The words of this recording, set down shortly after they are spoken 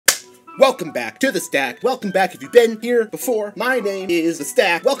Welcome back to the Stack. Welcome back if you've been here before. My name is the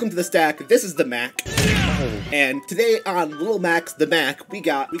Stack. Welcome to the Stack. This is the Mac. And today on Little Mac's the Mac, we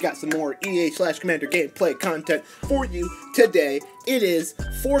got some more EDH/Commander gameplay content for you today. It is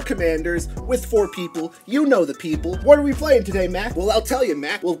 4 commanders with 4 people. You know the people. What are we playing today, Mac? Well, I'll tell you,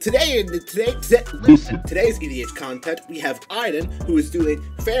 Mac. Well, today's EDH content, we have Ajdin, who is doing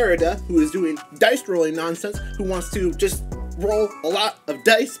Farideh, who is doing dice rolling nonsense, who wants to just roll a lot of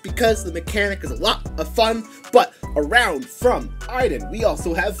dice because the mechanic is a lot of fun. But around from Ajdin, we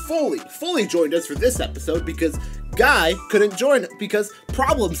also have Foley. Foley joined us for this episode because Guy couldn't join because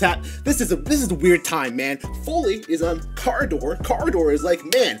problems happen. This is a weird time, man. Foley is on Kardur. Kardur is like,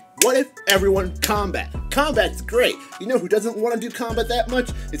 man, what if everyone combat? Combat's great. You know who doesn't want to do combat that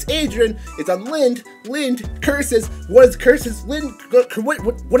much? It's Adrian. It's on Lynde. Lynde curses. What is curses? Lynde.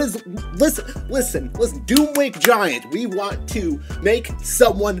 What is? Listen. Doomwake Giant. We want to make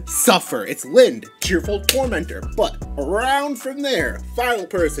someone suffer. It's Lynde. Cheerful Tormentor. But around from there, final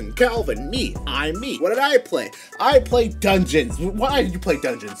person, Calvin, me. I'm me. What did I play? I played Dungeons. Why did you play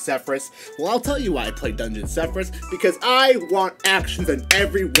Dungeons, Sefris? Well, I'll tell you why I played Dungeons, Sefris. Because I want actions on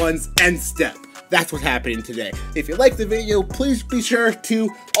everyone's end step. That's what's happening today. If you like the video, please be sure to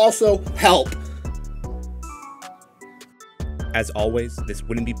also help. As always, this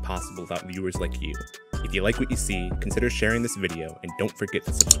wouldn't be possible without viewers like you. If you like what you see, consider sharing this video and don't forget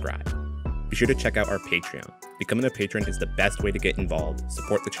to subscribe. Be sure to check out our Patreon. Becoming a patron is the best way to get involved,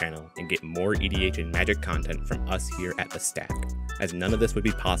 support the channel, and get more EDH and Magic content from us here at The Stack, as none of this would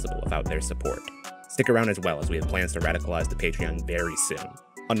be possible without their support. Stick around as well, as we have plans to radicalize the Patreon very soon.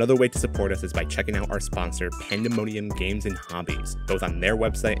 Another way to support us is by checking out our sponsor, Pandemonium Games and Hobbies, both on their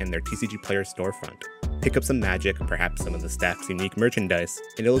website and their TCG Player storefront. Pick up some Magic, perhaps some of the Stack's unique merchandise,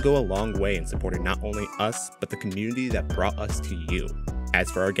 and it'll go a long way in supporting not only us, but the community that brought us to you. As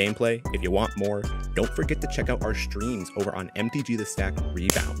for our gameplay, if you want more, don't forget to check out our streams over on MTG The Stack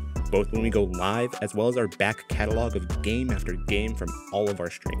Rebound, both when we go live as well as our back catalog of game after game from all of our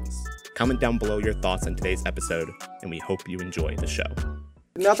streams. Comment down below your thoughts on today's episode, and we hope you enjoy the show.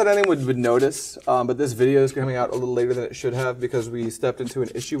 Not that anyone would notice, but this video is coming out a little later than it should have because we stepped into an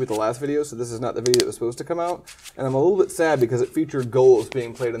issue with the last video, so this is not the video that was supposed to come out. And I'm a little bit sad because it featured goals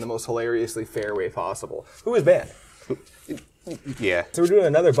being played in the most hilariously fair way possible. Who was banned? Yeah. So we're doing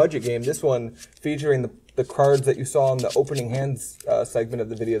another budget game, this one featuring the cards that you saw in the opening hands segment of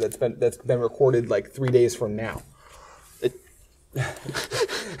the video that's been recorded like 3 days from now.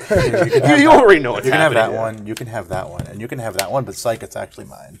 You already know what's happening. You can have that one, you can have that one, and you can have that one, but Psych, it's actually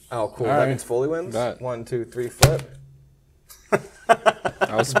mine. Oh, cool. All that right. means Foley wins? Bet. 1, 2, 3, flip.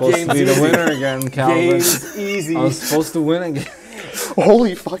 I was supposed to be the winner again, Calvin. Game's easy. I was supposed to win again.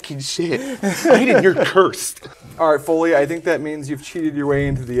 Holy fucking shit. Aiden, you're cursed. All right, Foley, I think that means you've cheated your way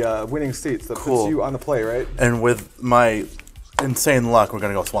into the winning seats. That puts you on the play, right? And with my insane luck, we're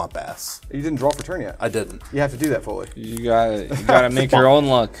gonna go Swamp Bass. You didn't draw for turn yet. I didn't. You have to do that, Foley. You gotta make your own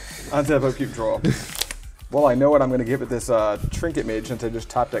luck. On tap, upkeep, draw. Well, I know what I'm going to give it this Trinket Mage since I just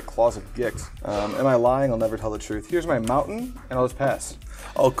topped that Claws of Gix. Am I lying? I'll never tell the truth. Here's my mountain, and I'll just pass.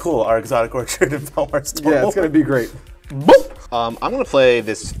 Oh, cool. Our exotic orchard in Belmar Storm. Yeah, it's going to be great. I'm going to play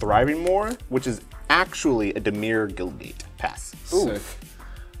this Thriving Moor, which is actually a Dimir Guildgate. Pass. Sick.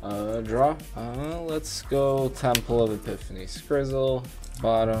 Draw. Let's go Temple of Epiphany. Skrizzle,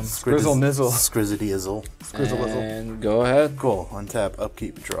 bottom. Skrizzle Nizzle. Skrizzity-izzle. And go ahead. Cool. Untap,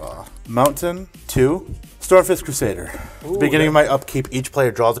 upkeep, draw. Mountain, 2. Stormfist Crusader. Beginning of my upkeep, each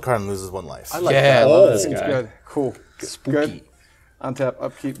player draws a card and loses 1 life. I like Yeah, that. I love this Seems guy. good. Cool. Spooky. Good. On tap,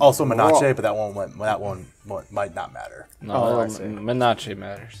 upkeep. Also Menache, draw. but that one might not matter. No, I see. Menache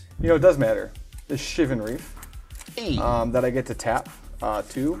matters. You know, it does matter. The Shivan Reef. Hey. That I get to tap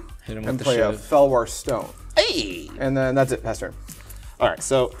 2 Hit him and with the play a Shiv. Felwar Stone. Hey. And then that's it. Pass turn. All right,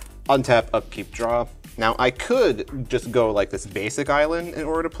 so untap, upkeep, draw. Now, I could just go like this basic island in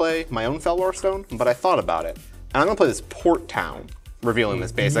order to play my own Felwar Stone, but I thought about it. And I'm going to play this Port Town, revealing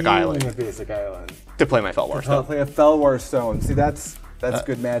this basic island A basic island. to play my Felwar I'll Stone. play a Felwar Stone. See, that's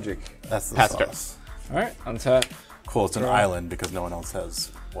good magic. That's the Pass turn. sauce. All right, untap. Cool, it's an island because no one else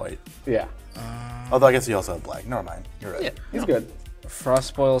has white. Yeah. Although I guess you also have black. Never mind. You're right. Yeah. He's good.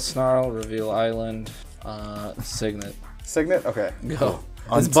 Frostboil Snarl, reveal island, Signet. Signet? Okay. Go.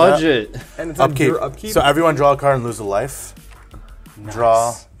 It's Untap. budget. And it's on Upkeep. your upkeep? So everyone draw a card and lose a life.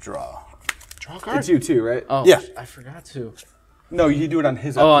 Draw, draw. Draw a card. It's you too, right? Oh, Yeah. I forgot to. No, you do it on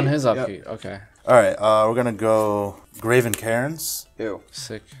his upkeep. Oh, on his Yep. upkeep. Okay. All right, we're gonna go Graven Cairns. Ew.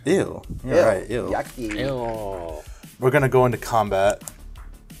 Sick. Ew. You're right. Ew. Yucky. Ew. We're gonna go into combat,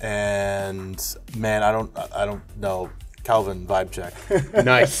 and man, I don't know. Calvin, vibe check.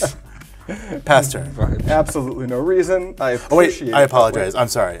 Nice. Pass turn. Absolutely no reason. I Oh wait, appreciate I it, apologize. but I'm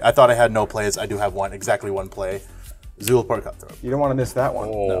sorry. I thought I had no plays. I do have exactly one play. Zulaport Cutthroat. you don't want to miss that one.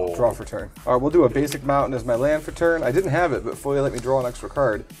 No. Draw for turn. All right, we'll do a basic mountain as my land for turn. I didn't have it, but Foley let me draw an extra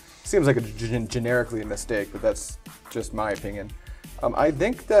card. Seems like a generically a mistake, but that's just my opinion. I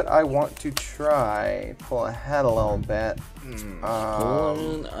think that I want to try pull ahead a little bit.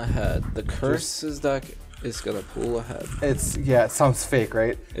 Pulling ahead. The curses deck is gonna pull ahead. It sounds fake,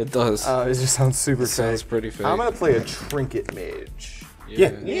 right? It does. It just sounds super fake. Sounds pretty fake. I'm gonna play a Trinket Mage.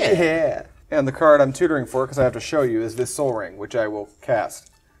 Yeah. And the card I'm tutoring for, because I have to show you, is this Soul Ring, which I will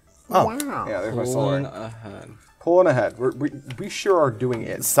cast. Oh. Wow. Yeah, there's my Soul Pulling Ring. ahead. Pulling ahead. We sure are doing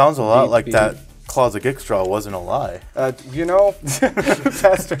it. Sounds a lot like Beep. that Claws of Gix draw wasn't a lie. You know,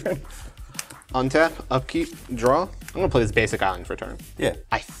 pass turn. Untap, upkeep, draw. I'm gonna play this basic island for turn. Yeah.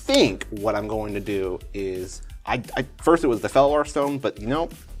 I think what I'm going to do is, first it was the Felwar Stone, but you know,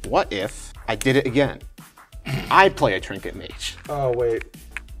 what if I did it again? I play a Trinket Mage. Oh, wait.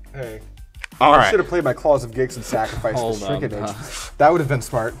 Hey. All I right. should have played my Claws of Gix and sacrificed Hold the on, Trinket Mage. huh? That would have been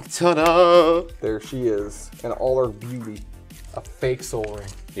smart. Ta-da! There she is, in all her beauty. A fake Soul Ring.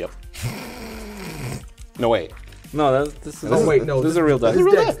 Yep. No, wait. No, this is. Oh wait, no. This is a real deck.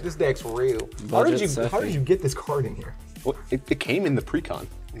 This deck's real. How did Budget you get this card in here? Well, it came in the pre-con.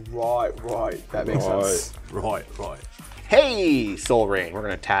 Right. That makes sense. Right. Hey, Soul Ring, we're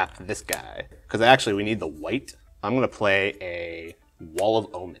gonna tap this guy. Because actually we need the white. I'm gonna play a Wall of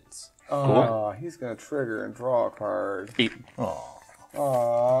Omens. Oh, he's gonna trigger and draw a card. Beat.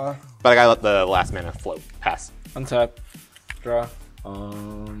 Aww. But I gotta let the last mana float. Pass. Untap. Draw.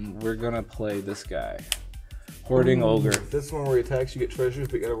 We're gonna play this guy. Hoarding Ogre. This one where he attacks, you get treasures,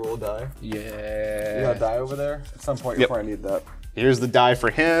 but you gotta roll a die. Yeah. You got a die over there? At some point, Yep. you'll probably need that. Here's the die for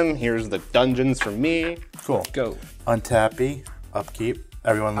him. Here's the dungeons for me. Cool. Go. Untappy, upkeep.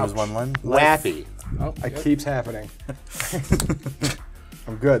 Everyone lose one land. Wappy. Oh, It keeps happening.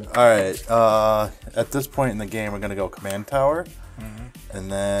 I'm good. All right. At this point in the game, we're gonna go command tower, and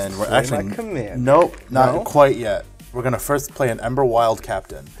then we're Play actually my command. Nope, not No? quite yet. We're gonna first play an Ember Wild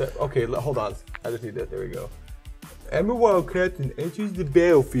Captain. Okay, hold on. I just need that. There we go. Ember Wild Captain enters the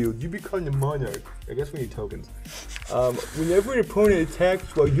battlefield. You become the monarch. I guess we need tokens. Whenever an opponent attacks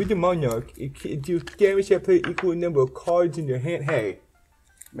while you're the monarch, it deals damage that play equal number of cards in your hand. Hey,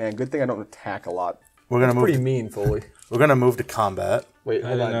 man, good thing I don't attack a lot. We're gonna That's move. pretty mean, Foley. We're gonna move to combat. Wait, I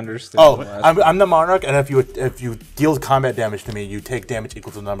hold didn't on. understand. Oh, the last I'm the monarch, and if you deal combat damage to me, you take damage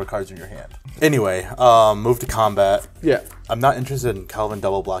equal to the number of cards in your hand. Anyway, move to combat. Yeah. I'm not interested in Calvin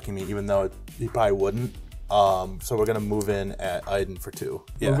double blocking me, even though he probably wouldn't. So we're gonna move in at Ajdin for 2.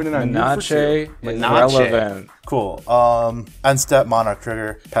 Yeah. Moving in on you for two. Menache is Menache. relevant. Cool. End step monarch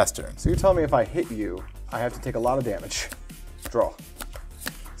trigger. Pass turn. So you're telling me if I hit you, I have to take a lot of damage. Draw.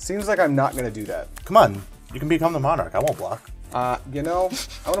 Seems like I'm not gonna do that. Come on, you can become the monarch. I won't block. You know,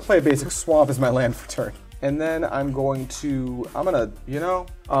 I'm gonna play a basic swamp as my land for turn. And then I'm gonna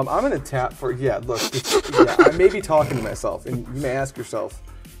tap for, look, I may be talking to myself, and you may ask yourself,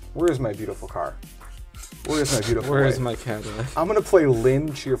 where's my beautiful car? Where's my beautiful Where's wife? my Cadillac? I'm gonna play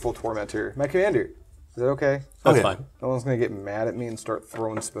Lynde, Cheerful Tormentor. My commander. Is that okay? That's Okay. fine. No one's gonna get mad at me and start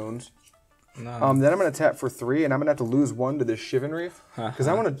throwing spoons. No. Then I'm gonna tap for 3, and I'm gonna have to lose 1 to this Shivan Reef because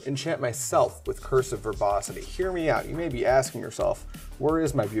I want to enchant myself with Curse of Verbosity. Hear me out. You may be asking yourself, where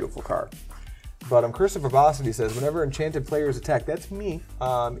is my beautiful car? But Curse of Verbosity says whenever enchanted players attack, that's me.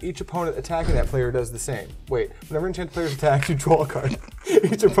 Each opponent attacking that player does the same. Wait, whenever enchanted players attack, you draw a card.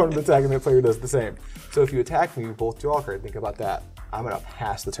 Each opponent attacking that player does the same. So if you attack me, you both draw a card. Think about that. I'm gonna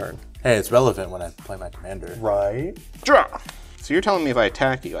pass the turn. Hey, it's relevant when I play my commander. Right. Draw. So you're telling me if I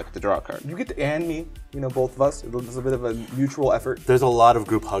attack you, I get to draw a card. You get to and me. You know, both of us. It's a bit of a mutual effort. There's a lot of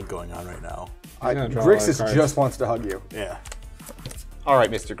group hug going on right now. gonna draw a lot of Grixis cards. just wants to hug you. Yeah. All right,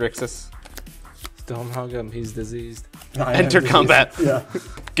 Mr. Grixis. Don't hug him. He's diseased. Enter combat. Yeah.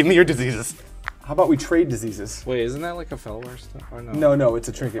 Give me your diseases. How about we trade diseases? Wait, isn't that like a Felwar stuff? Or no? No, it's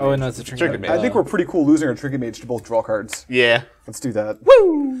a trinket. Oh, mage. no, it's a trinket. Trinket mage. I think we're pretty cool losing our trinket mage to both draw cards. Yeah. Let's do that.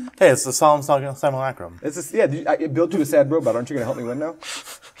 Hey, it's the solemn simulacrum. It's just, I built you a sad robot. Aren't you gonna help me win now?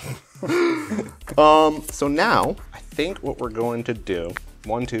 So now, I think what we're going to do,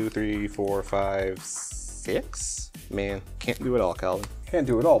 1, 2, 3, 4, 5, 6? Man, can't do it all, Calvin. Can't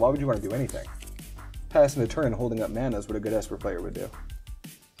do it all. Why would you want to do anything? Passing a turn and holding up mana is what a good Esper player would do.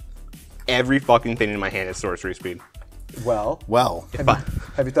 Every fucking thing in my hand is sorcery speed. Well, Well,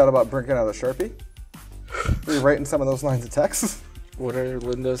 have you thought about bringing out a Sharpie? Rewriting some of those lines of text? What are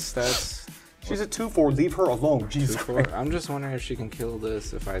Linda's stats? She's a 2/4. Leave her alone. Jesus Christ. I'm just wondering if she can kill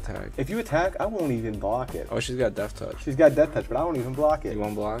this if I attack. If you attack, I won't even block it. Oh, she's got Death Touch. She's got Death Touch, but I won't even block it. You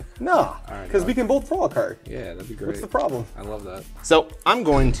won't block? No, Alright, because we can both draw a card. Yeah, that'd be great. What's the problem? I love that. So I'm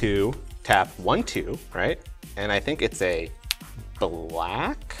going to tap 1/2, right? And I think it's a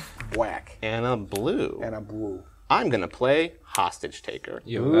black Whack. and a blue. And a blue. I'm gonna play Hostage Taker.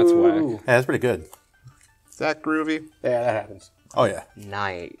 Yo, that's whack. Yeah, that's pretty good. Is that groovy? Yeah, that happens. Oh yeah.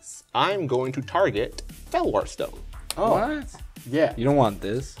 Nice. I'm going to target Felwar Stone. Oh, What? yeah. You don't want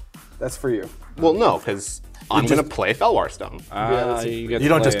this? That's for you. Well, no, because I'm gonna play Felwar Stone. You get You to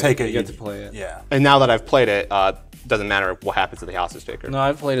don't play just take it. You get to play it. Yeah. And now that I've played it, doesn't matter what happens to the Hostage Taker. No,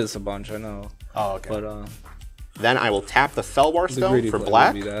 I've played this a bunch, I know. Oh, okay. But Then I will tap the Felwar the Stone greedy for play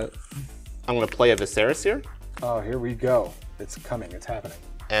black. would be that. I'm gonna play a Viserys here. Oh, here we go. It's coming. It's happening.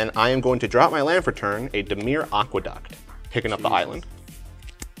 And I am going to drop my land for turn, a Dimir Aqueduct, picking up the island.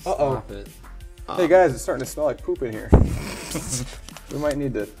 Uh-oh. Stop it. Hey guys, it's starting to smell like poop in here. We might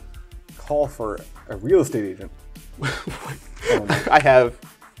need to call for a real estate agent. I have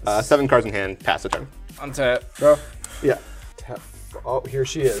 7 cards in hand, pass the turn. Untap. Bro. Yeah. Oh, here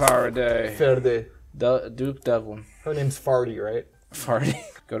she is. Farideh. Farideh. Duke Devil. Her name's Farty, right? Farideh.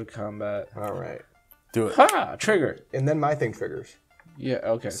 Go to combat. All right. Do it. Ha! Trigger. And then my thing triggers. Yeah,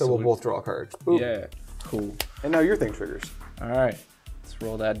 okay. So we'll both draw cards. Boop. Yeah, cool. And now your thing triggers. All right. Let's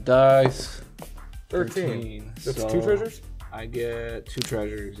roll that dice. 13. That's So 2 treasures? I get 2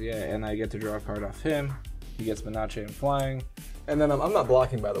 treasures, yeah, and I get to draw a card off him. He gets Menache and flying. And then I'm not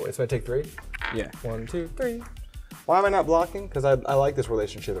blocking, by the way, so I take 3. Yeah. 1, 2, 3. Why am I not blocking? Because I like this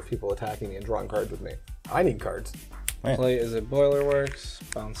relationship of people attacking me and drawing cards with me. I need cards. Man. Play is it Boilerworks,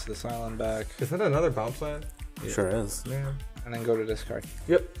 bounce this island back, Is that another bounce land? Sure is. Yeah. and then go to discard.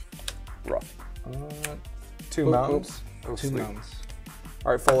 Yep. Rough. 2 boop, mountains. boop. Oh, 2 sweet. mountains.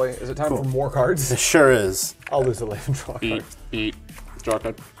 All right, Foley, is it time for more cards? It sure is. I'll lose the land and draw a card. Beat. Draw a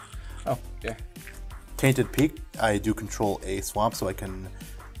card. Oh, yeah. Tainted Peak, I do control a swamp, so I can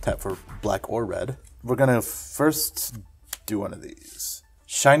tap for black or red. We're gonna first do one of these.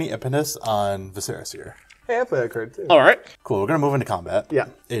 Shiny Impetus on Viserys here. Hey, I play that card too. All right. Cool, we're gonna move into combat. Yeah.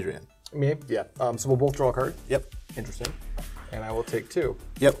 Adrian. Me? Yeah. So we'll both draw a card. Yep. Interesting. And I will take 2.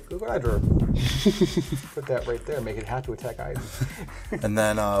 Yep. Look what I drew. Put that right there. Make it have to attack Ajdin. And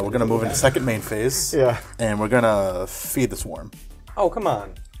then we're gonna move into second main phase. Yeah. And we're gonna feed the swarm. Oh, come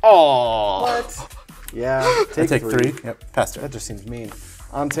on. Oh. What? Yeah. I take 3. Yep. Pass turn. That just seems mean.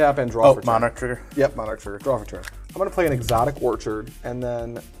 Untap and draw for turn. Monarch trigger. Yep, Monarch trigger. Draw for turn. I'm going to play an Exotic Orchard, and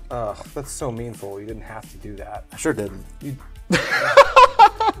then... that's so meanful. You didn't have to do that. I sure didn't.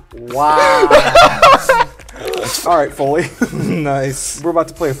 Wow. All right, Foley. Nice. We're about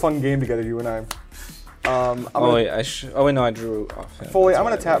to play a fun game together, you and I. Wait, no, I drew off him. Foley, That's I'm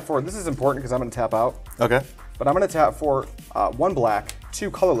going right. to tap for... This is important because I'm going to tap out. Okay. But I'm going to tap for 1 black, 2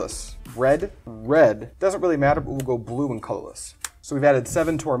 colorless. Red. Doesn't really matter, but we'll go blue and colorless. So we've added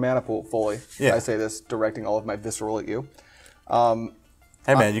 7 to our mana pool, Foley. Yeah. I say this, directing all of my visceral at you.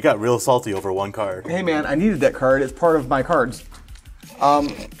 Hey man, you got real salty over 1 card. Hey man, I needed that card. It's part of my cards.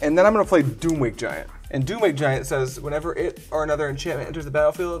 And then I'm going to play Doomwake Giant. And Doomwake Giant says, whenever it or another enchantment enters the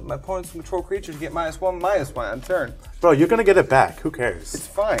battlefield, my opponent's control creatures get -1/-1 on turn. Bro, you're gonna get it back. Who cares? It's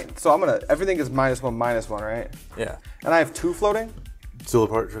fine. So everything is -1/-1, right? Yeah. And I have 2 floating.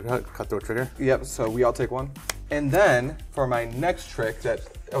 Teleport trigger, cutthroat trigger. Yep, so we all take 1. And then for my next trick, that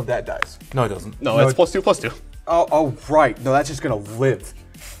dies. No, it doesn't. No, it's +2/+2. Oh, right. No, that's just gonna live,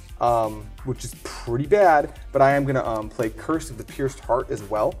 which is pretty bad. But I am gonna play Curse of the Pierced Heart as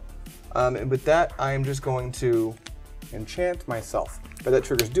well. And with that, I am just going to enchant myself. But that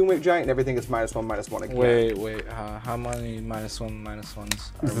triggers Doomwake Giant, and everything is -1/-1 again. Wait. How many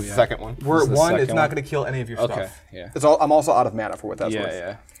 -1/-1s are This is we the at? second one. We're This at is the 1. It's second not one? gonna kill any of your Okay, stuff. yeah. I'm also out of mana for what that's worth.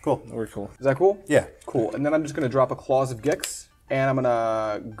 Yeah. Cool. We're cool. Is that cool? Yeah. Cool. And then I'm just going to drop a Claws of Gix, and I'm going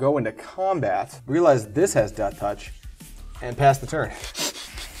to go into combat, realize this has Death Touch, and pass the turn.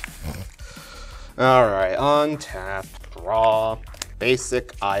 All right. Untap. Draw.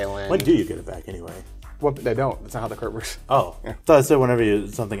 Basic island. When do you get it back anyway? Well, they don't. That's not how the card works. Oh. So I said whenever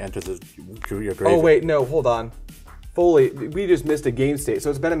something enters your grave. Oh, wait, no, hold on. Foley, we just missed a game state,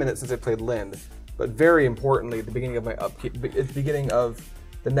 so it's been a minute since I played Lynde. But very importantly, at the beginning of my upkeep, at the beginning of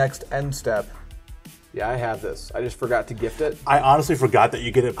the next end step, Yeah, I have this. I just forgot to gift it. I honestly forgot that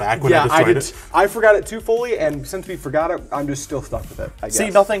you get it back when I I destroyed did. it. I forgot it too fully, and since we forgot it, I'm just still stuck with it. I guess. See,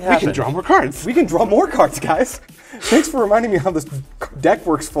 nothing We happened. can draw more cards. We can draw more cards, guys. Thanks for reminding me how this deck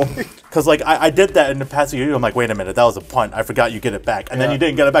works fully. Because like I did that in the past year. I'm like, wait a minute, that was a punt. I forgot you get it back, and then Yeah. you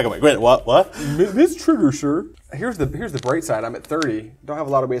didn't get it back. I'm like, wait, what? This trigger, sir. Here's the bright side. I'm at 30. Don't have a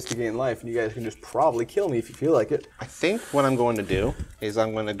lot of ways to gain life, and you guys can just probably kill me if you feel like it. I think what I'm going to do is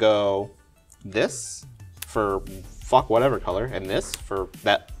I'm going to go this for fuck whatever color, and this for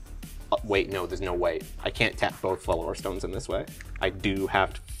that. Wait, no, there's no white. I can't tap both Flower Stones in this way. I do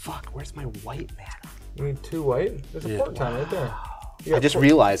have to. Fuck, where's my white mana? You need 2 white? There's a port time right there. I just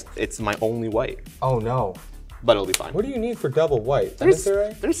realized it's my only white, Oh no. but it'll be fine. What do you need for double white? There's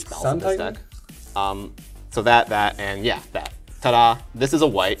Emissary? spells Sun in this Titan? deck. So that, and yeah, that. Ta-da! This is a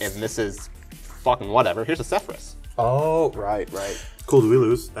white, and this is fucking whatever. Here's a Sefris. Oh, right. Cool. Do we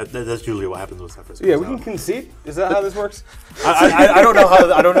lose? That's usually what happens with Sefris. Yeah, we can concede. Is that how this works? I don't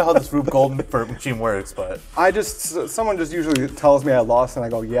know how this Rube Golden for machine works, but Someone just usually tells me I lost, and I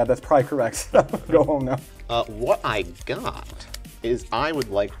go, yeah, that's probably correct. I'm gonna go home now. What I got is I would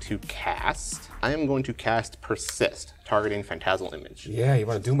like to cast. I am going to cast Persist, targeting Phantasmal Image. Yeah, you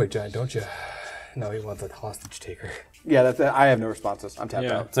want a Doomwake Giant, don't you? No, you want the hostage taker. Yeah, that's it. I have no responses. I'm tapped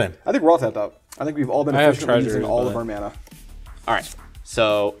out. same. I think we're all tapped out. I think we've all been I have efficiently using treasures, all of but- our mana. All right,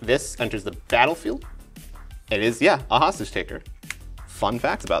 so this enters the battlefield. It is, yeah, a hostage taker. Fun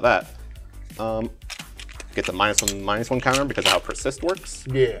facts about that. Gets a -1/-1 counter because of how Persist works.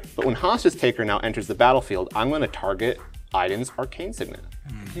 Yeah. But when hostage taker now enters the battlefield, I'm going to target Ajdin's Arcane Signet.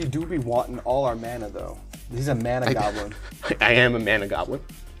 You do be wanting all our mana, though. He's a mana goblin. I am a mana goblin.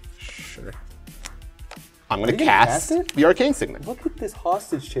 Sure. I'm going you to gonna cast cast it? the Arcane Signet. Look at this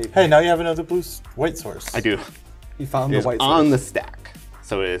hostage taker. Hey, now you have another white source. I do. He found It the is white on source. the stack,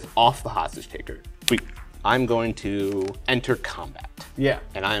 so it is off the hostage taker. I'm going to enter combat. Yeah.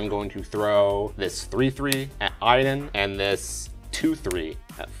 And I am going to throw this 3/3 at Ajdin and this 2/3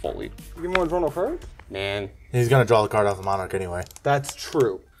 at Foley. You want to draw no card? Man, He's gonna draw the card off the Monarch anyway. That's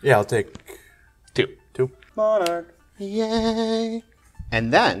true. Yeah, I'll take 2. 2. Monarch. Yay!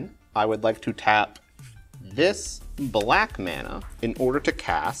 And then I would like to tap this black mana in order to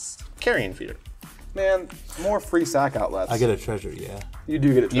cast Carrion Feeder. Man, more free sack outlets. I get a treasure. Yeah. You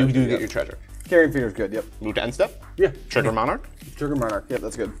do get a treasure. You do yep. get your treasure. Carrying feeder's good, yep. Move to end step. Yeah. Trigger Monarch. Trigger Monarch, yep,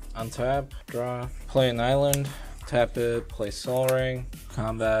 that's good. Untap, draw, play an island, tap it, play Soul Ring,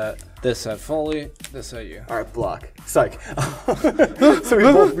 combat. This at Foley, this at you. All right, block. Psych. So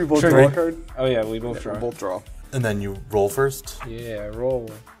we both draw a card? Oh yeah, we both draw. We both draw. And then you roll first. Yeah, roll.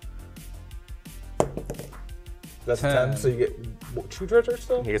 That's 10. 10, so you get what, 2 treasures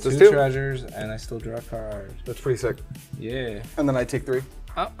still? He gets 2 his 2. treasures, and I still draw cards. That's pretty sick. Yeah. And then I take 3.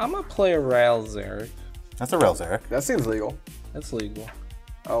 I'm gonna play a LanxceR. That's a rails, Eric. That seems legal. That's legal.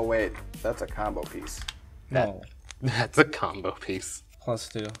 Oh wait, that's a combo piece. No. That's a combo piece.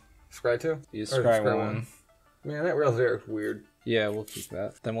 +2. Scry 2? You Or scry 1. Man, that rails there is weird. Yeah, we'll keep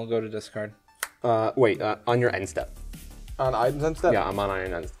that. Then we'll go to discard. Wait, on your end step. On items and stuff? Yeah, I'm on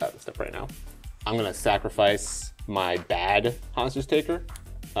Iron End step right now. I'm gonna sacrifice my bad hostage taker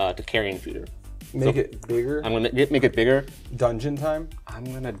to Carrion Feeder. Make it bigger. I'm gonna make it bigger. Dungeon time. I'm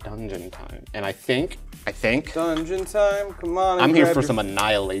gonna dungeon time, and I think Dungeon time. Come on. and I'm here grab for your some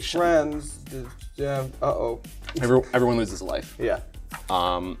annihilation. friends. Yeah. Uh-oh. Everyone loses a life. Yeah.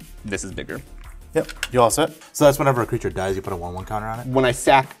 This is bigger. Yep. You all set? So that's whenever a creature dies, you put a 1/1 counter on it. When I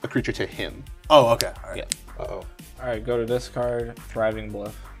sack a creature to him. Oh, okay. All right. Yeah. Uh-oh. Alright, go to discard, Thriving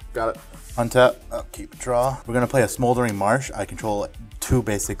Bluff. Got it. Untap. Keep draw. We're gonna play a Smoldering Marsh. I control 2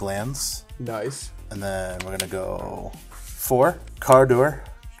 basic lands, Nice. and then we're gonna go 4 Kardur,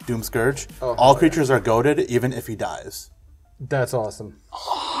 Doomscourge. Oh, All hell creatures are goaded, even if he dies. That's awesome.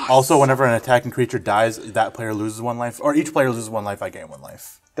 Also, whenever an attacking creature dies, that player loses 1 life, or each player loses 1 life. I gain 1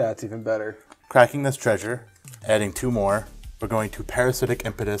 life. That's even better. Cracking this treasure, adding 2 more. We're going to Parasitic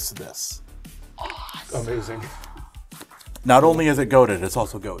Impetus this. Amazing. Not only is it goaded, it's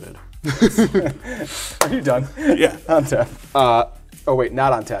also goaded. Are you done? Yeah. On tap. Oh wait,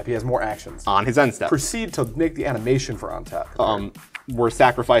 not on tap. He has more actions. On his end step. Proceed to make the animation for on tap. We're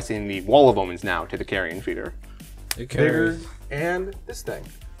sacrificing the Wall of Omens now to the Carrion Feeder. It Bigger carries. and this thing.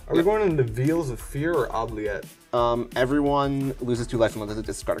 Are we going into Veils of Fear or Oubliette? Everyone loses 2 life unless they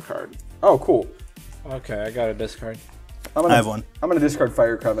discard a card. Oh, cool. Okay, I got a discard. I have 1. I'm gonna discard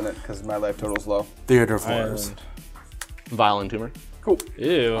Fire Covenant because my life total's low. Theater of Horrors. Island. Violent Tumor. Cool.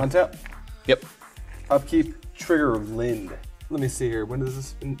 Ew. On tap. Yep. Upkeep. Trigger Lynde. Let me see here. When does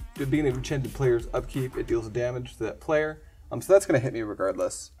this? In the beginning of enchanted player's upkeep, it deals damage to that player. So that's gonna hit me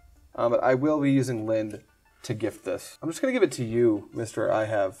regardless. But I will be using Lynde to gift this. I'm just going to give it to you, Mr. I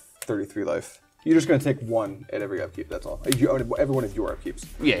have 33 life. You're just going to take one at every upkeep, that's all. You own every one of your upkeeps.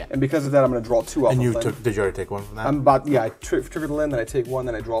 Yeah. And because of that, I'm going to draw 2 off And of you Lynde. did you already take one from that? I triggered Lynde, then I take 1,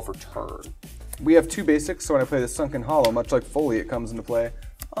 then I draw for turn. We have 2 basics, so when I play the Sunken Hollow, much like Foley, it comes into play.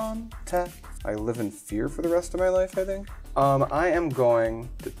 Tap. I live in fear for the rest of my life, I think. I am going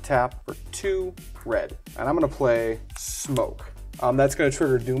to tap for 2 red, and I'm going to play Smoke. That's going to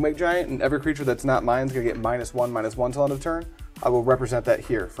trigger Doomwake Giant, and every creature that's not mine is going to get -1/-1 till end of turn. I will represent that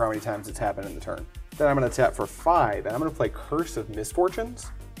here for how many times it's happened in the turn. Then I'm going to tap for 5, and I'm going to play Curse of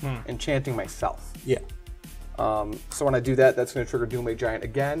Misfortunes, enchanting myself. Yeah. So when I do that, that's going to trigger Doomwake Giant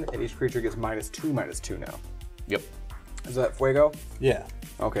again, and each creature gets -2/-2 now. Yep. Is that Fuego? Yeah.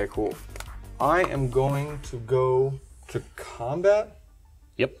 Okay, cool. I am going to go to combat.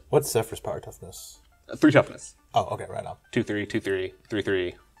 Yep. What's Sefris power toughness? 3 toughness. Oh, okay, right on. 2/3, 2/3,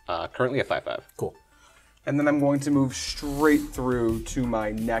 3/3. Currently at 5/5. Cool. And then I'm going to move straight through to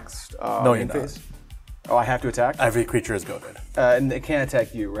my next No, you're main not. phase. Oh, I have to attack? Every creature is goaded. And it can't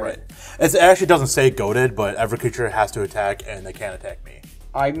attack you, right? It actually doesn't say goaded, but every creature has to attack, and they can't attack me.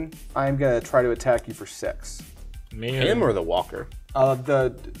 I'm going to try to attack you for 6. Him or the walker?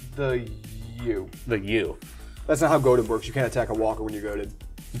 The you. The you. That's not how goaded works. You can't attack a walker when you're goaded.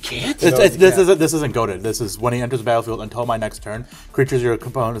 You can't? This isn't goaded. This is when he enters the battlefield until my next turn. Creatures your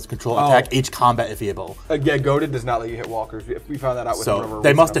components control attack each combat if able. Yeah, goaded does not let you hit walkers. We found that out with one of So our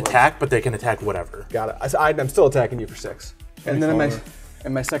they must rules. attack, but they can attack whatever. Got it. I'm still attacking you for 6. And then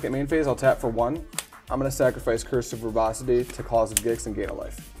in my second main phase, I'll tap for 1. I'm going to sacrifice Curse of Verbosity to Claws of Gix and gain a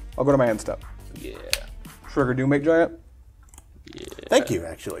life. I'll go to my end step. Yeah. Trigger Doomwake Giant? Thank you,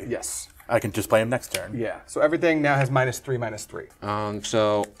 actually. Yes. I can just play him next turn. Yeah. So everything now has -3/-3.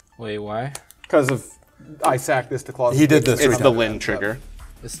 So Wait, why? Because of I sacked this to Claws He of did Gix. this it's three the times. Lynde trigger.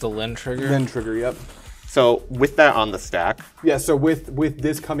 It's the Lynde trigger? Then trigger, yep. So with that on the stack, Yeah, so with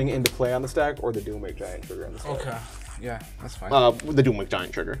this coming into play on the stack, or the Doomwake Giant trigger on the stack. Okay. Yeah, that's fine. the Doomwake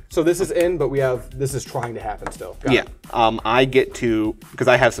Giant trigger. So this is in, but this is trying to happen still. Got Yeah. it. I get to, because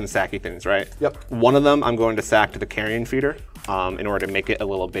I have some sacky things, right? Yep. One of them I'm going to sack to the Carrion Feeder in order to make it a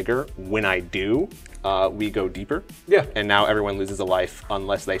little bigger. When I do, we go deeper. Yeah. And now everyone loses a life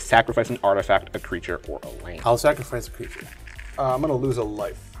unless they sacrifice an artifact, a creature, or a land. I'll sacrifice a creature. I'm going to lose a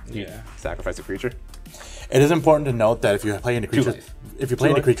life. yeah. Sacrifice a creature. It is important to note that if you play into creatures, life. if you play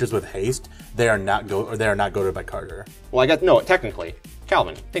into creatures with haste, they are not goaded by Kardur. Well, technically.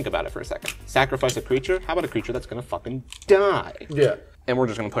 Calvin, think about it for a second. Sacrifice a creature? How about a creature that's gonna fucking die? Yeah. And we're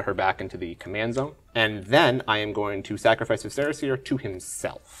just gonna put her back into the command zone. And then I am going to sacrifice Sefris to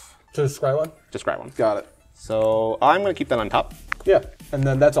himself. To scry one? Just grab one. Got it. So I'm gonna keep that on top. Yeah. And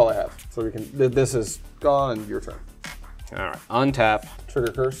then that's all I have. So we can. This is gone, and your turn. All right, untap,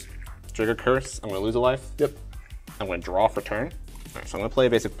 Trigger Curse. trigger curse. I'm gonna lose a life. Yep. I'm gonna draw for turn. All right, so I'm gonna play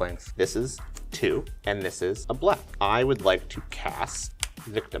basic planes. This is 2, and this is a black. I would like to cast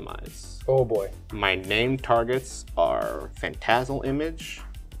Victimize. Oh boy. My named targets are Phantasmal Image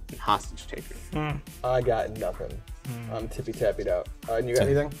and Hostage Taker. I got nothing. I'm tippy-tappied out. And you got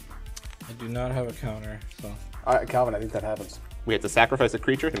anything? I do not have a counter, so. All right, Calvin, I think that happens. We have to sacrifice a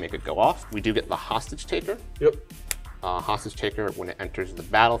creature to make it go off. We do get the Hostage Taker. Yep. Hostage Taker, when it enters the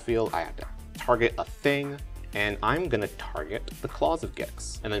battlefield, I have to target a thing, and I'm gonna target the Claws of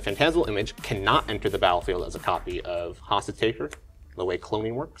Gix. And then Phantasmal Image cannot enter the battlefield as a copy of Hostage Taker, the way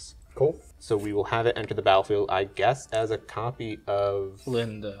cloning works. Cool. So we will have it enter the battlefield, I guess, as a copy of...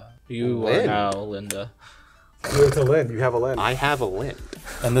 Lynde. You Lynde. are now Lynde. It's a Lynde. You have a Lynde. I have a Lynde.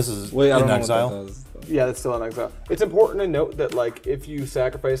 And this is Wait, I in don't know exile. what that does. Yeah, it's still in exile. It's important to note that, like, if you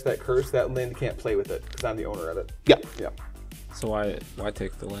sacrifice that curse, that Lynde can't play with it, because I'm the owner of it. Yeah. Yeah. So why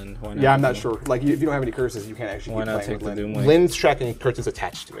take the Lynde? Why not Yeah, I'm not sure. Like, if you don't have any curses, you can't actually Why keep not playing take the with Lynde. Doomwake? Lynn's tracking curses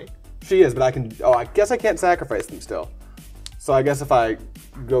attached to me. She is, but I can... Oh, I guess I can't sacrifice them still. So I guess if I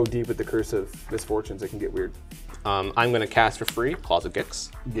go deep with the Curse of Misfortunes, it can get weird. I'm going to cast for free, Claws of Gix.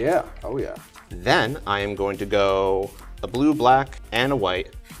 Yeah. Oh, yeah. Then I am going to go a blue, black, and a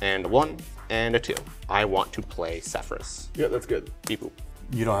white, and a 1, and a 2. I want to play Sefris. Yeah, that's good. Beep boop.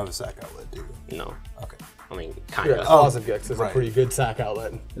 You don't have a sack outlet, do you? No. Okay. I mean, kind Yeah, of. Claws of Gix is a right. pretty good sack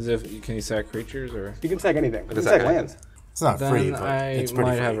outlet. Can you sack creatures or? You can sack anything. You can sack sack lands. It's not free, Then but I it's pretty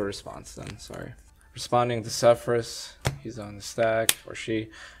might free. have a response then. Sorry. Responding to Sefris, he's on the stack or she.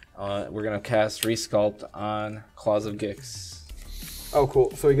 We're gonna cast Resculpt on Claws of Gix. Oh,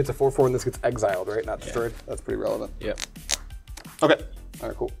 cool. So he gets a 4/4 and this gets exiled, right? Not destroyed. That's pretty relevant. Yep. Okay. All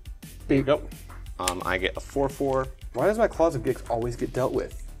right, cool. Beep. Go. I get a 4/4. Why does my Claws of Gix always get dealt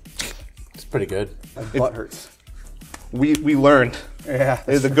with? It's pretty good. My butt hurts. We learned Yeah.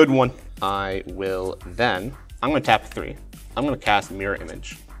 It is a good one. I will then, I'm going to tap 3. I'm going to cast Mirror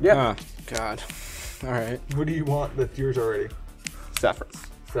Image. Yeah. Oh, God. All right. What do you want that's yours already? Sefris.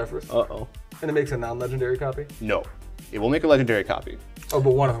 Sefris? Uh-oh. And it makes a non-legendary copy? No. It will make a legendary copy. Oh,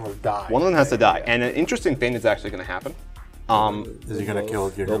 but one of them will die. One of them has to die. And an interesting thing is actually going to happen. Is he gonna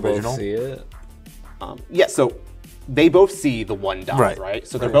kill your They'll original? both see it. Yeah, so they both see the one die, Right. right?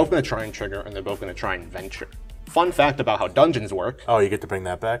 So they're both going to try and trigger, and they're both going to try and venture. Fun fact about how dungeons work, Oh, you get to bring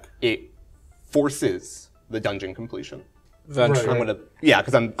that back? it forces the dungeon completion. Venture. Right. I'm gonna, yeah,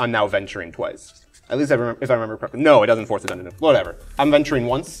 because I'm now venturing twice. At least if I remember correctly. No, it doesn't force the dungeon. Whatever. I'm venturing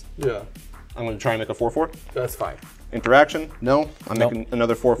once. Yeah. I'm gonna try and make a 4/4. That's fine. Interaction? No. I'm Nope. making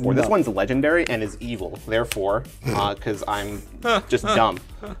another 4/4. This No. one's legendary and is evil. Therefore, because I'm just dumb.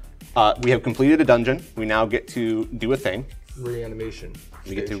 We have completed a dungeon. We now get to do a thing. Reanimation.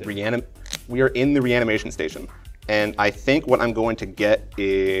 We get to reanimate. We are in the reanimation station. And I think what I'm going to get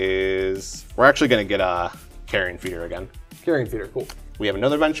is, we're actually going to get a carrion feeder again. Carrying feeder, cool. We have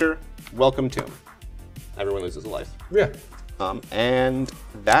another venture. Welcome to. Everyone loses a life. Yeah. And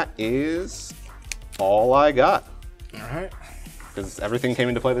that is all I got. All right. Because everything came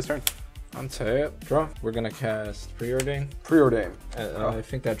into play this turn. Untap. Draw. We're going to cast Preordain. Preordain. I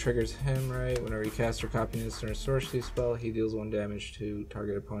think that triggers him, right? Whenever you cast or copy an instant or sorcery spell, he deals 1 damage to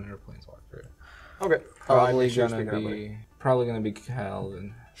target opponent or planeswalker. Okay. Probably gonna be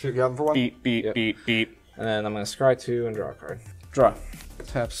Calvin. Shoot Calvin for 1? Beat, beat, Yep. beat, beat. And then I'm gonna scry 2 and draw a card. Draw.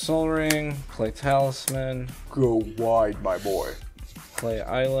 Tap Soul Ring, play Talisman, Go wide, my boy. play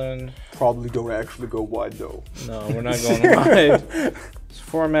Island. Probably don't actually go wide, though. No, we're not going wide. It's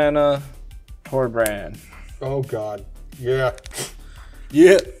 4 mana, Torbrand. Oh, God. Yeah.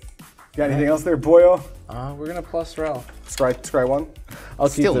 Yeah. Got anything else there, boyo? We're gonna plus Rel. Scry 1? I'll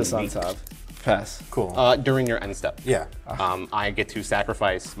keep Still this on neat. top. Pass. Cool. During your end step. yeah. I get to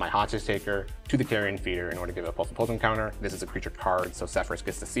sacrifice my Hostage Taker to the Carrion Feeder in order to give a Pulse counter. This is a creature card, so Sefris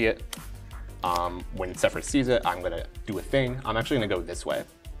gets to see it. When Sefris sees it, I'm gonna do a thing. I'm actually gonna go this way.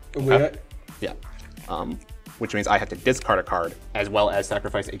 Wait. Yeah. Which means I have to discard a card as well as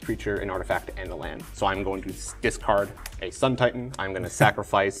sacrifice a creature, an artifact, and a land. So I'm going to discard a Sun Titan. I'm going to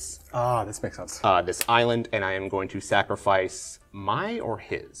sacrifice This makes sense. this island, and I am going to sacrifice my or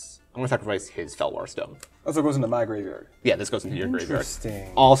his. I'm going to sacrifice his Felwar Stone. That's what goes into my graveyard. Yeah, this goes into your graveyard.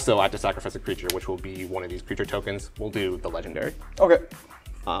 Interesting. Also, I have to sacrifice a creature, which will be one of these creature tokens. We'll do the legendary. Okay.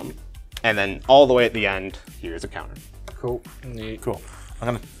 And then all the way at the end, here's a counter. Cool. Neat. Cool. I'm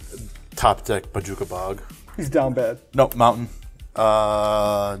gonna top deck Bajuka Bog. He's down bad. Nope, Mountain. No,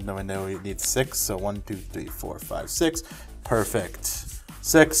 I know he needs 6, so 1, 2, 3, 4, 5, 6. Perfect.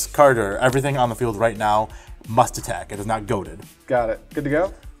 6, Kardur. Everything on the field right now must attack. It is not goaded. Got it. Good to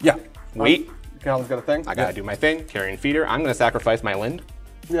go? Yeah. Wait, Calvin's got a thing? I gotta do my thing. Carrion Feeder. I'm gonna sacrifice my Lynde.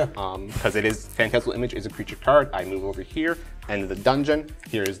 Yeah. Because it is Phantasmal Image is a creature card. I move over here, end of the dungeon.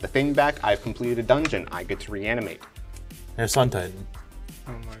 Here's the thing back. I've completed a dungeon. I get to reanimate. Here's Sun Titan.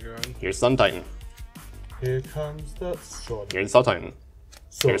 Oh my god. Here's Sun Titan. Here comes the sun. Here's Sun Titan.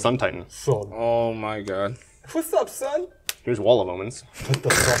 Here's Sun Titan. Sun. Oh my god. What's up, son? Here's Wall of Omens. What the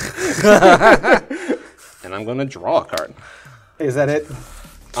fuck? And I'm gonna draw a card. Hey, is that it?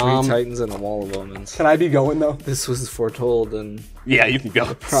 3 Titans and a Wall of Omens. Can I be going, though? This was foretold and Yeah, you can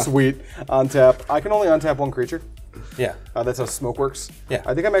go. Sweet. Untap. I can only untap 1 creature. Yeah. That's how Smoke works. Yeah.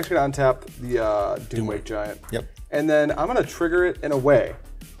 I think I'm actually going to untap the Doomwake Giant. Yep. And then I'm going to trigger it in a way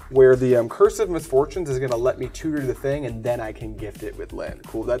where the Curse of Misfortunes is going to let me tutor the thing, and then I can gift it with Lynde.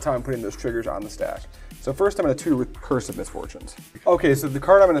 Cool. That's how I'm putting those triggers on the stack. So first I'm going to tutor with Curse of Misfortunes. Okay, so the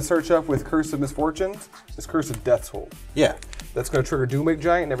card I'm going to search up with Curse of Misfortunes is Curse of Death's Hold. Yeah. That's going to trigger Doomwake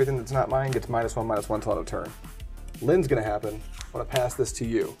Giant, and everything that's not mine gets -1/-1 till end of turn. Lynde's going to happen. I'm going to pass this to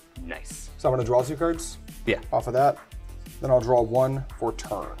you. Nice. So I'm going to draw 2 cards Yeah. off of that. Then I'll draw 1 for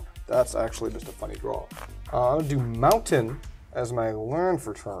turn. That's actually just a funny draw. I'm going to do Mountain as my learn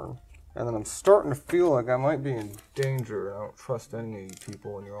for turn. And then I'm starting to feel like I might be in danger. I don't trust any of you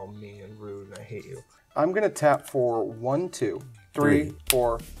people, and you're all mean and rude, and I hate you. I'm going to tap for 1, 2, 3,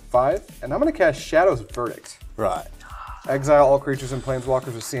 4, 5, and I'm going to cast Shadow's Verdict. Right. Exile all creatures and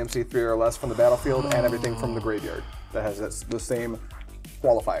planeswalkers with CMC 3 or less from the battlefield and everything from the graveyard. That has the same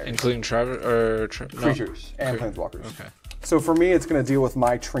qualifiers. including Creatures and planeswalkers. Okay. So for me, it's going to deal with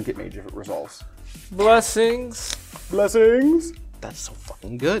my Trinket Mage if it resolves. Blessings. Blessings! That's so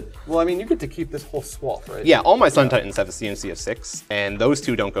fucking good. Well, I mean, you get to keep this whole swamp, right? Yeah, all my Sun Titans have a CMC of 6, and those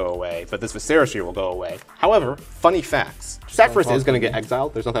two don't go away, but this Viserys here will go away. However, funny facts. Sefris is going to get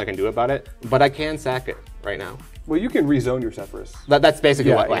exiled. There's nothing I can do about it, but I can sack it right now. Well, you can rezone your Sefris. That's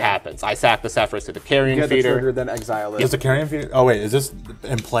basically what happens. I sack the Sefris to the Carrion Get Feeder. the trigger, then exile it. Is the Carrion Feeder? Oh wait, is this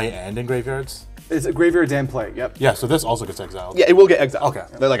in play and in graveyards? It's a graveyard and play, yep. Yeah, so this also gets exiled. Yeah, it will get exiled. Okay.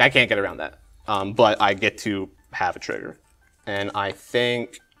 But, like, I can't get around that. But I get to have a trigger. And I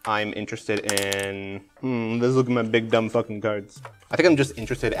think I'm interested in... let's look at my big dumb fucking cards. I think I'm just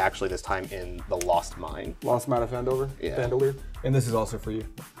interested actually this time in the Lost Mine. Lost Mine of Fandolir? Yeah. Fandolir. And this is also for you.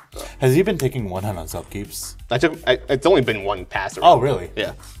 Has he been taking one on upkeeps? It's only been one pass around. Oh, really?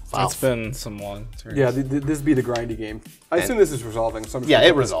 Yeah. Wow. It's been some long turns. Yeah, this be the grindy game. I assume this is resolving. So I'm just Yeah, gonna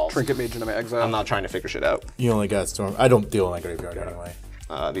it put this resolves. Trinket Mage into my exile. I'm not trying to figure shit out. You only got Storm. I don't deal in my graveyard anyway.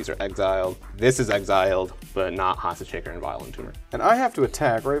 These are exiled. This is exiled, but not Hostage Taker and Violent Tumor. And I have to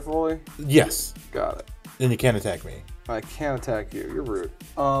attack, right, Foley? Yes. Got it. Then you can't attack me. I can't attack you. You're rude.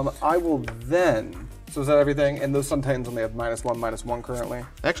 I will then... So is that everything? And those Sun Titans only have -1/-1 currently.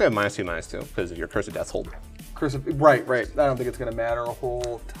 I actually have -2/-2 because of your Curse of Death hold. Right. I don't think it's going to matter a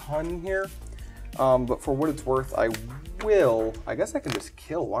whole ton here. But for what it's worth, I guess I can just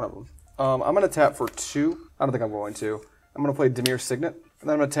kill one of them. I'm going to tap for 2. I don't think I'm going to. I'm going to play Dimir's Signet. And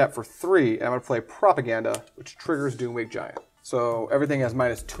then I'm going to tap for 3. And I'm going to play Propaganda, which triggers Doomwake Giant. So everything has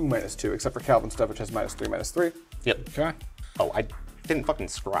 -2/-2, except for Calvin's stuff, which has -3/-3. Yep. Okay. Oh, I didn't fucking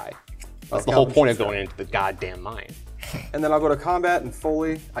scry. That's the whole point of going into the goddamn mine. And then I'll go to combat and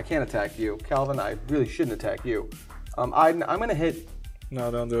Foley. I can't attack you. Calvin, I really shouldn't attack you. Ajdin, I'm going to hit No,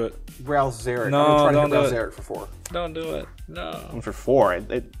 don't do it. LanxceR. No, I'm don't trying to do hit it. LanxceR for 4. Don't do it. No. And for 4,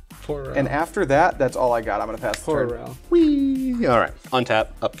 Poor Rel. And after that, that's all I got. I'm going to pass the Poor turn. Rel. whee! All right, untap,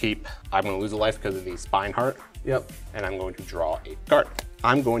 upkeep. I'm going to lose a life because of the Spine Heart, Yep. and I'm going to draw a card.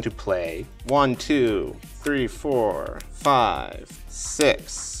 I'm going to play 1, 2, 3, 4, 5,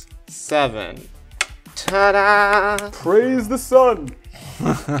 6, 7. Ta-da! Praise the sun.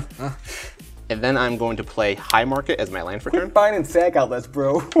 And then I'm going to play High Market as my land for turn. Quit buying and sack outlets,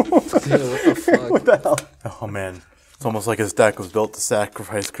 bro. Dude, what the fuck? What the hell? Oh man, it's almost like his deck was built to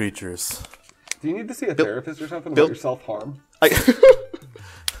sacrifice creatures. Do you need to see a therapist or something about your self-harm?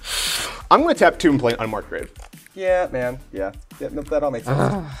 I'm going to tap 2 and play an Unmarked Grave. Yeah, man. Yeah. Nope, that all makes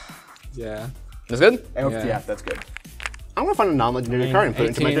sense. Yeah. That's good? Yeah, that's good. I'm going to find a non-legendary card and put it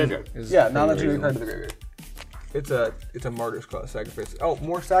into my graveyard. Yeah, non-legendary card to the graveyard. It's a martyr's class sacrifice. Oh,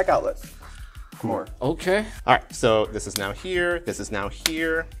 more sack outlets. More. Okay. All right, so this is now here. This is now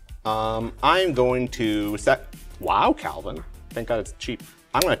here. I'm going to Wow, Calvin. Thank God it's cheap.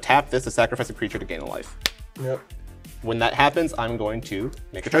 I'm going to tap this to sacrifice a creature to gain a life. Yep. When that happens, I'm going to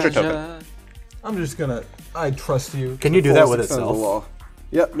make a treasure token. I'm just gonna. I trust you. Can you do that with itself? Law.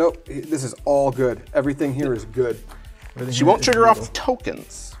 Yep. Nope. This is all good. Everything here is good. She won't trigger off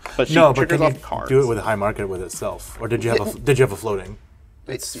tokens, but she triggers can off you cards. do it with a high market with itself, or did you have a floating?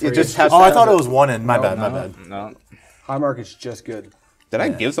 It just has. Oh, I thought it was one in. My bad. No. High market's just good. Did I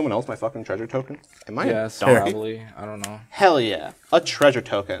give someone else my fucking treasure token? Am I Yes, a dumb? probably. I don't know. Hell yeah, a treasure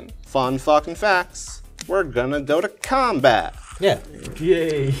token. Fun fucking facts. We're gonna go to combat. Yeah.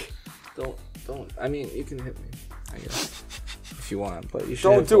 Yay. Don't. I mean, you can hit me, I guess, if you want, but you should.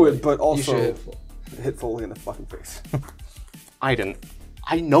 Don't do it, but You also should hit Foley in the fucking face. I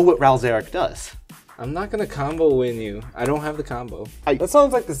know what LanxceR does. I'm not gonna combo win you. I don't have the combo. That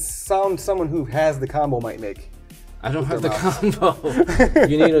sounds like the sound someone who has the combo might make. I don't have the combo.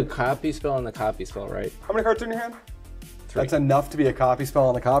 You need a copy spell and a copy spell, right? How many cards are in your hand? 3. That's enough to be a copy spell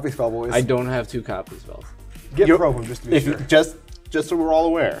and a copy spell, boys. I don't have 2 copy spells. Get Probe just to be sure. Just so we're all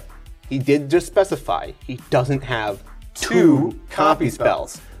aware, he did just specify he doesn't have 2 copy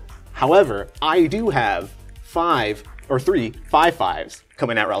spells. However, I do have 5 5/5s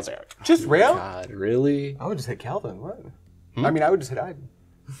coming at LanxceR. Just rail? God, really? I would just hit Calvin. What? I mean, I would just hit Ajdin.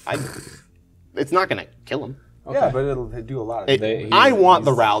 It's not gonna kill him. Okay. Yeah, but it'll do a lot of I want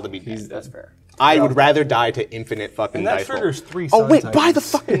the Ral to be dead. That's fair. I would rather die to infinite fucking And that dice roll. triggers 3 Oh Sun wait, Titans. by the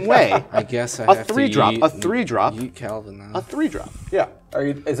fucking way, I guess I a have 3-drop, to a 3-drop, Yeet Calvin now. a 3-drop. Yeah.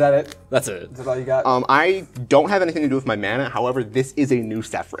 Is that it? That's it. Is that all you got? I don't have anything to do with my mana. However, this is a new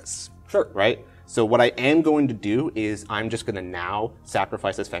Sefris. Sure. Right? So what I am going to do is I'm just going to now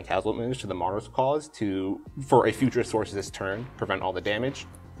sacrifice this Phantasmal Image to the Martyr's Cause for a future source this turn, prevent all the damage.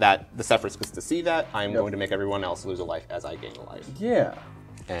 That the Sefris gets to see that. I'm going to make everyone else lose a life as I gain a life. Yeah.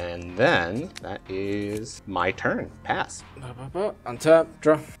 And then that is my turn. Pass. Untap,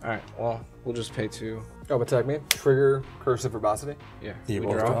 draw. Alright, well, we'll just pay 2. Oh, attack me. Trigger Curse of Verbosity. Yeah, You we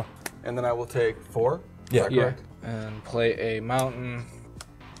both draw. draw. And then I will take 4. Yeah. Yeah. And play a mountain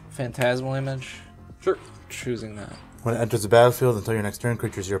phantasmal image. Sure. Choosing that. When it enters the battlefield, until your next turn,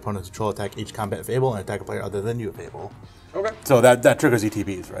 creatures your opponent control attack each combat if able and attack a player other than you if able. Okay. So that triggers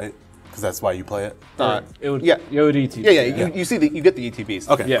ETBs, right? Because that's why you play it. It would. yeah. It would ETB. Yeah. You see you get the ETBs.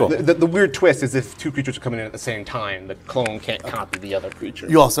 Okay, Yeah. cool. The weird twist is if two creatures are coming in at the same time, the clone can't copy the other creature.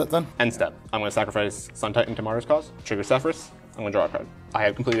 You all set then? End step. I'm going to sacrifice Sun Titan to Martyr's Cause, trigger Sefris. I'm going to draw a card. I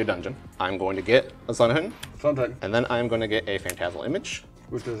have completed a dungeon. I'm going to get a Sun Titan, Sun Titan. and then I'm going to get a Phantasmal Image.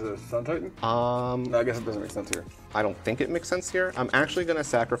 Which is a Sun Titan? No, I guess it doesn't make sense here. I don't think it makes sense here. I'm actually going to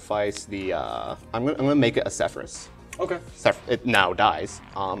sacrifice the. I'm going to make it a Sefris. Okay. It now dies,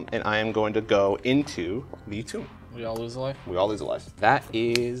 and I am going to go into the tomb. We all lose a life. We all lose a life. That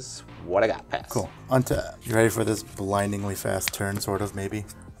is what I got. Pass. Cool. Untap. You ready for this blindingly fast turn, sort of, maybe?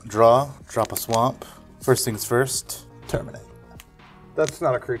 Draw, drop a swamp. First things first, terminate. That's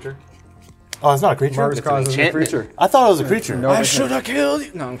not a creature. Oh, it's not a creature? Martyr's It's Cause is a enchantment. creature. I thought it was a creature. No, I should have killed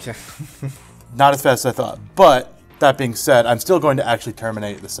you. No, I'm kidding. Not as fast as I thought. But, that being said, I'm still going to actually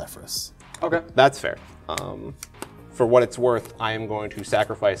terminate the Sefris. Okay. That's fair. For what it's worth, I am going to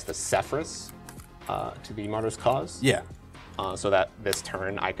sacrifice the Sefris to the Martyr's Cause. Yeah. So that this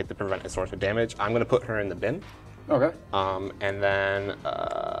turn I get to prevent a source of damage. I'm going to put her in the bin. Okay. And then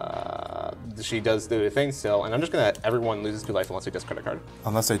she does the thing still, and I'm just going to, everyone loses 2 life unless they discard a card.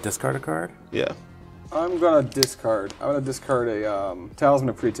 Unless I discard a card? Yeah. I'm gonna discard. I'm gonna discard a Talisman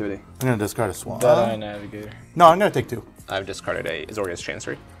of Creativity. I'm going to discard a swamp. Deadeye Navigator. No, I'm going to take 2. I've discarded a Azorius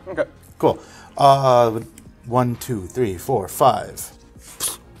Chancery. Okay. Cool. 1, 2, 3, 4, 5.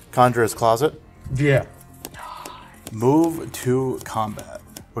 Conjurer's Closet. Yeah. Move to combat.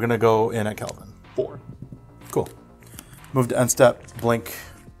 We're gonna go in at Kelvin. 4. Cool. Move to end step. Blink.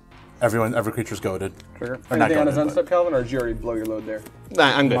 Every creature's goaded. Trigger. Or not Anything on his goaded, end step, Calvin, or did you already blow your load there?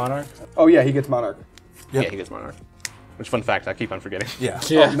 Nah, I'm good. Monarch. Oh yeah, he gets Monarch. Yep. Yeah, he gets Monarch. Which, fun fact, I keep on forgetting. Yeah.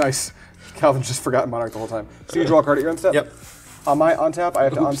 Oh, nice. Calvin just forgot Monarch the whole time. So you draw a card at your end step? Yep. On my untap, I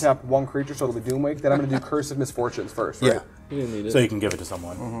have to untap 1 creature, so it'll be Doomwake. Then I'm going to do Curse of Misfortunes first, right? Yeah. You didn't need it. So you can give it to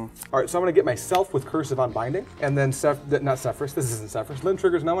someone. All right, so I'm going to get myself with Curse of Unbinding, and then not Sefris, this isn't Sefris. Lynde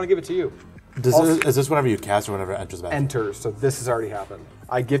triggers, and I want to give it to you. Is this whenever you cast or whenever it enters the battlefield? Enters, so this has already happened.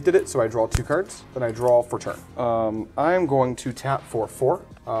 I gifted it, so I draw 2 cards, then I draw for turn. I'm going to tap for 4.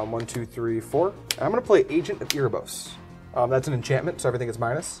 1, 2, 3, 4. And I'm going to play Agent of Erebos. That's an enchantment, so everything is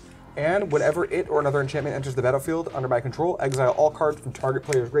minus. And whenever it or another enchantment enters the battlefield under my control, exile all cards from target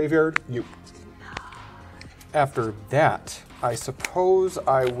player's graveyard. You. After that, I suppose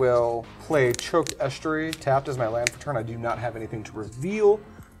I will play Choked Estuary, tapped as my land for turn. I do not have anything to reveal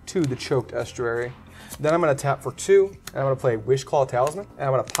to the Choked Estuary. Then I'm going to tap for 2, and I'm going to play Wishclaw Talisman, and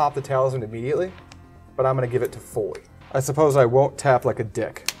I'm going to pop the Talisman immediately, but I'm going to give it to Foley. I suppose I won't tap like a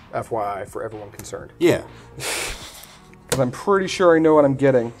dick, FYI, for everyone concerned. Yeah. Because I'm pretty sure I know what I'm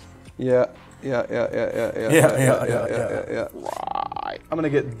getting. Yeah. Yeah. Right. I'm going to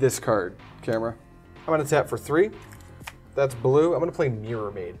get this card, camera. I'm going to tap for 3. That's blue. I'm going to play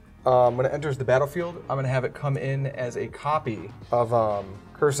Mirror Maid. When it enters the battlefield, I'm going to have it come in as a copy of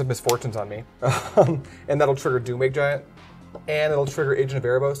Curse of Misfortunes on me. And that'll trigger Doomwake Giant. And it'll trigger Agent of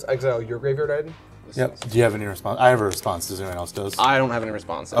Erebos, exile your graveyard item. Yep. Do you have any response? I have a response. Does anyone else does? I don't have any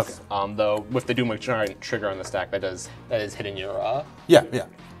responses. Okay. Though with the Doomwake Giant trigger on the stack, that is hitting your Yeah.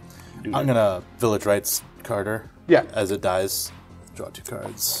 I'm gonna Village Rites Carter. Yeah. As it dies, draw 2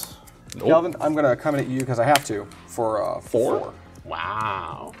 cards. Calvin, I'm going to come in at you because I have to for 4.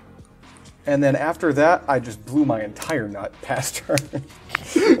 Wow. And then after that, I just blew my entire nut past turn.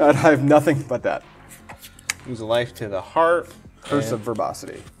 And I have nothing but that. Lose a life to the heart. Curse of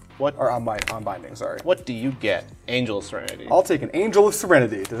Verbosity. What? Or Unbinding, sorry. What do you get? Angel of Serenity. I'll take an Angel of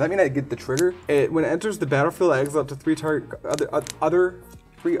Serenity. Does that mean I get the trigger? When it enters the battlefield, I exile up to 3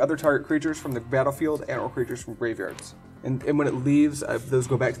 other target creatures from the battlefield and/or creatures from graveyards. And when it leaves, those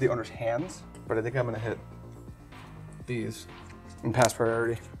go back to the owner's hands. But I think I'm going to hit these and pass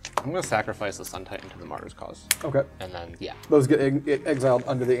priority. I'm going to sacrifice the Sun Titan to the Martyr's Cause. Okay. And then, yeah. Those get exiled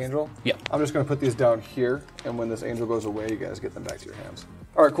under the angel? Yeah. I'm just going to put these down here, and when this angel goes away, you guys get them back to your hands.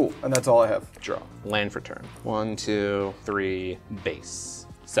 All right, cool. And that's all I have. Draw. Land for turn. 1, 2, 3, base.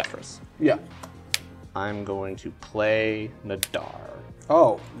 Sefris. Yeah. I'm going to play Nadar.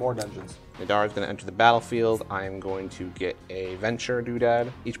 Oh, more dungeons. Nadar is going to enter the battlefield. I'm going to get a Venture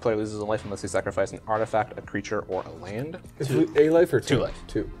doodad. Each player loses a life unless they sacrifice an artifact, a creature, or a land. Is it a life or 2? 2 life.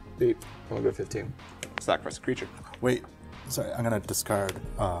 2. 8. I'm going to go 15. Sacrifice a creature. Wait. Sorry, I'm gonna discard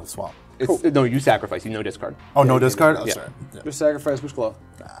Swamp. No, you sacrifice. You no discard. Oh, no discard? Oh, Yeah. sorry. Yeah. Just sacrifice Wishclaw.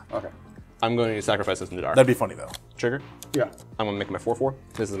 Okay. I'm going to sacrifice this Nadar. That'd be funny, though. Trigger. Yeah. I'm going to make it my 4/4.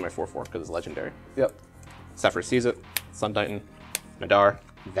 This is my 4/4 because it's legendary. Yep. Sefris sees it, Sun Titan, Nadar,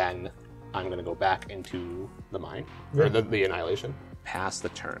 then I'm going to go back into the mine, or the Annihilation. Pass the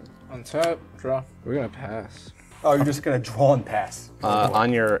turn. Untap, draw. We're gonna pass. Oh, you're just gonna draw and pass.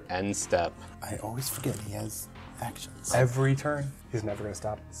 On your end step, I always forget he has actions. Every turn, he's never gonna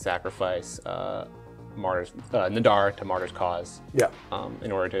stop. sacrifice Nadar to Martyr's Cause. Yeah.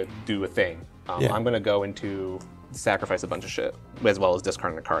 In order to do a thing. Yeah. I'm going to go into sacrifice a bunch of shit, as well as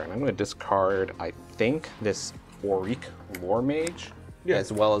discarding a card. And I'm going to discard, I think, this Auric Lore Mage,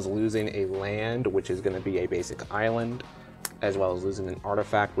 as well as losing a land, which is going to be a basic island, as well as losing an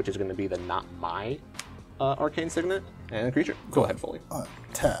artifact, which is going to be the Not My Arcane Signet, and a creature. Go ahead, Foley.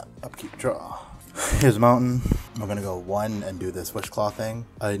 Tap, upkeep, draw. Here's a mountain. I'm gonna go 1 and do this Wishclaw thing.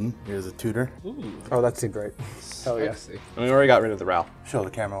 Ajdin, here's a tutor. Ooh. Oh, that seemed great. Hell yeah. Sexy. And we already got rid of the Ralph. Show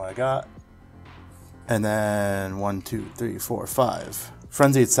the camera what I got. And then 1, 2, 3, 4, 5.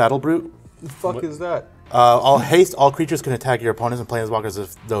 Frenzied Saddle Brute. The fuck is that? All haste. All creatures can attack your opponents and planeswalkers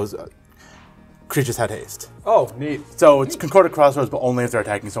if those creatures had haste. Oh, neat. So it's Concordant Crossroads, but only if they're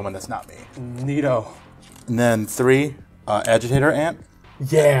attacking someone that's not me. Neato. And then 3, Agitator Ant.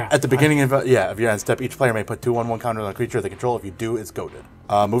 Yeah. At the beginning of your end step, each player may put 2/1/1 counters on a creature they control. If you do, it's goaded.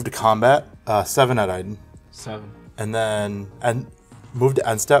 Move to combat. 7 at Ajdin. 7. And then move to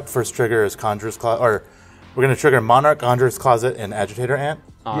end step. First trigger is Conjurer's Closet, or we're gonna trigger Monarch, Conjurer's Closet, and Agitator Ant.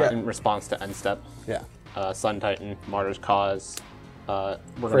 In response to end step. Yeah. Sun Titan, Martyr's Cause. We're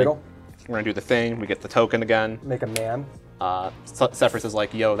Cradle. gonna do the thing. We get the token again. Make a man. Sefris is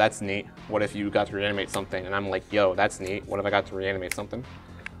like, yo, that's neat. What if you got to reanimate something? And I'm like, yo, that's neat. What if I got to reanimate something?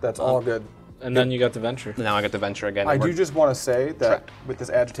 That's all good. And then you got the venture. Now I get to venture again. I and do we're- just want to say that Trapped. with this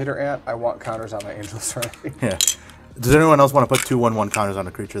Agitator Ant, I want counters on my Angel Serenity. Yeah. Does anyone else want to put 2/1/1 counters on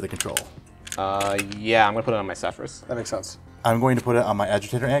a creature they control? Yeah, I'm gonna put it on my Sefris. That makes sense. I'm going to put it on my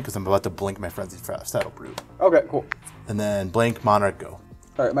Agitator Ant because I'm about to blink my Frenzied Saddle Brute. Okay, cool. And then blink, Monarch, go.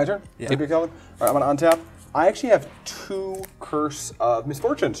 All right, my turn? Yeah. Take your Calvin. All right, I'm going to untap. I actually have 2 Curse of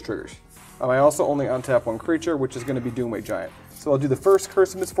Misfortunes triggers. I also only untap 1 creature, which is going to be Doomwake Giant. So I'll do the first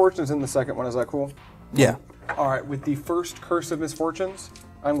Curse of Misfortunes and the second one. Is that cool? Yeah. All right, with the first Curse of Misfortunes,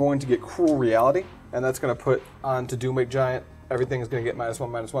 I'm going to get Cruel Reality, and that's going to put onto Doomwake Giant. Everything is going to get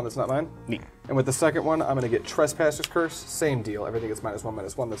 -1/-1 that's not mine. Neat. And with the second one, I'm going to get Trespasser's Curse. Same deal. Everything gets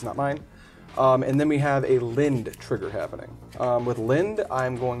 -1/-1 that's not mine. And then we have a Lynde trigger happening. With Lynde,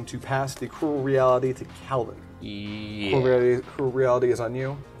 I'm going to pass the Cruel Reality to Calvin. Yeah. Cruel Reality is on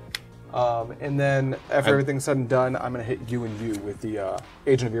you. And then after everything's said and done, I'm going to hit you and you with the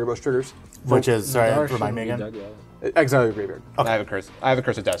Agent of Erebos triggers. Which is, sorry, Nadar remind me shouldn't again. be dead yet. Exile your graveyard. I have a curse. I have a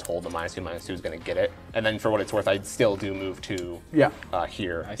curse that does hold the -2/-2 is going to get it. And then for what it's worth, I still do move to Yeah.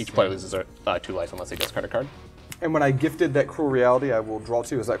 here. I Each see. player loses 2 life unless they discard a card. And when I gifted that Cruel Reality, I will draw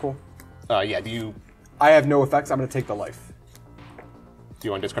 2. Is that cool? Yeah. Do you I have no effects. I'm going to take the life.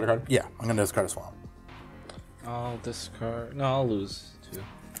 want to discard a card? Yeah, I'm going to discard a Swamp. I'll discard. No, I'll lose 2.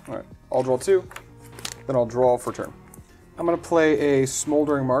 All right. I'll draw 2. Then I'll draw for turn. I'm going to play a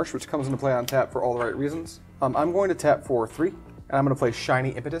Smoldering Marsh, which comes into play on tap for all the right reasons. I'm going to tap for 3, and I'm going to play Shiny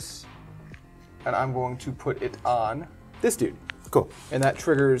Impetus, and I'm going to put it on this dude. Cool. And that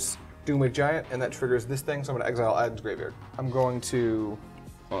triggers Doomwake Giant, and that triggers this thing, so I'm going to exile Ajdin's graveyard. I'm going to...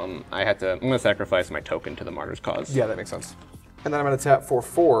 I'm going to sacrifice my token to the Martyr's Cause. Yeah, that makes sense. And then I'm going to tap for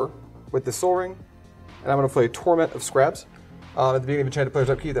 4 with the Soul Ring, and I'm going to play Torment of Scrabs. At the beginning of enchanted player's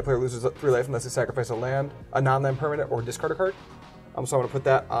upkeep, that player loses 3 life unless they sacrifice a land, a non-land permanent, or discard a card. So I'm going to put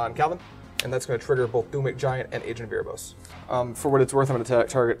that on Calvin, and that's going to trigger both Doomwake Giant and Agent of Erebos. For what it's worth, I'm going to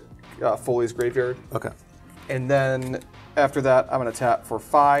target Foley's graveyard. Okay. And then after that, I'm going to tap for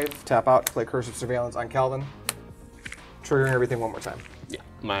 5, tap out to play Curse of Surveillance on Calvin, triggering everything one more time. Yeah.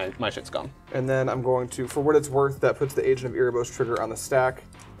 My shit's gone. And then I'm going to, for what it's worth, that puts the Agent of Erebos trigger on the stack.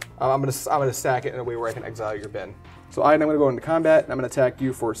 I'm gonna stack it in a way where I can exile your bin. So I'm going to go into combat, and I'm going to attack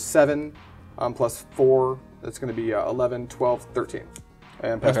you for 7 plus 4. That's going to be 11, 12, 13.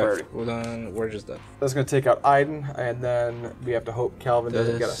 And pass priority. Well, then we're just dead. That's going to take out Ajdin, and then we have to hope Calvin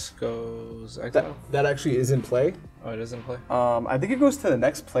doesn't get us. This goes exile. That actually is in play. Oh, it is in play? I think it goes to the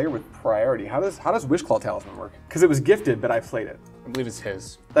next player with priority. How does Wishclaw Talisman work? Because it was gifted, but I played it. I believe it's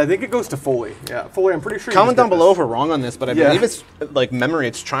his. I think it goes to Foley. Yeah, Foley. I'm pretty sure. Comment down below if we're wrong on this, but I Yeah. believe it's like memory.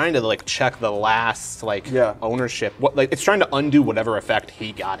 It's trying to like check the last ownership. It's trying to undo whatever effect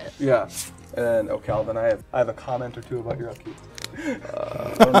he got it. Yeah. And Calvin, I have a comment or 2 about your upkeep.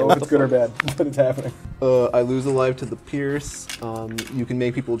 I don't know if it's good or bad, but it's happening. I lose a life to the Pierce. You can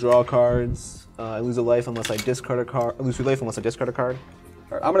make people draw cards. I lose a life unless I discard a card. I lose 2 life unless I discard a card.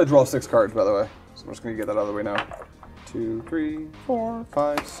 All right, I'm gonna draw 6 cards, by the way. So I'm just gonna get that out of the way now. 2, 3, 4,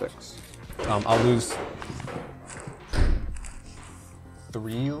 5, 6. I'll lose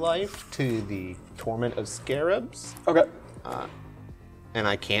 3 life to the Torment of Scarabs, Okay. and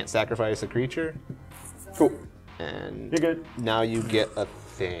I can't sacrifice a creature. Cool. And You're good. now you get a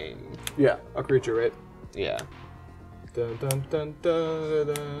thing. Yeah, a creature, right? Yeah. Dun, dun, dun, dun,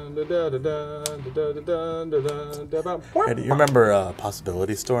 dun, dun, dun, dun, dun, dun, dun, dun, dun, dun. Hey, do you remember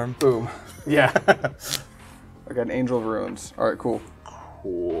Possibility Storm? Boom. Yeah. I got an Angel of Ruins. All right, cool.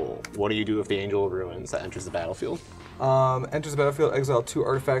 Cool. What do you do if the Angel of Ruins that enters the battlefield? Enters the battlefield, exile 2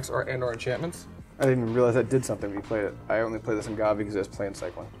 artifacts and/or enchantments. I didn't even realize that did something when you played it. I only play this in God because I was playing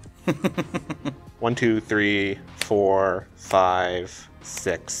Cycling. 1, 2, 3, 4, 5,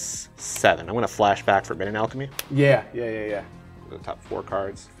 6, 7. I'm going to flash back Forbidden Alchemy. Yeah. The top 4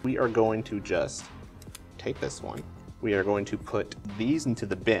 cards. We are going to just take this one. We are going to put these into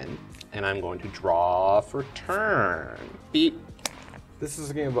the bin, and I'm going to draw for turn. Beep. This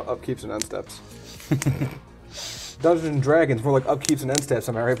is a game about upkeeps and end steps. Dungeons and Dragons, more like upkeeps and end steps,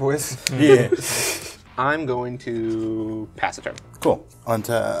 am I right, boys? Yeah. I'm going to pass a turn. Cool.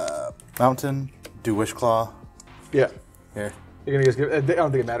 Untap Mountain, do Wishclaw. Yeah. Here. You're gonna just give, I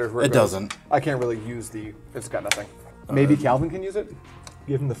don't think it matters where it It goes. doesn't. I can't really use the, it's got nothing. Maybe Calvin can use it?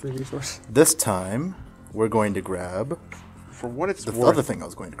 Give him the free resource. This time, we're going to grab For what it's the worth, other thing I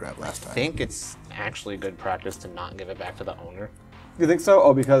was going to grab last I time. think it's actually good practice to not give it back to the owner. You think so?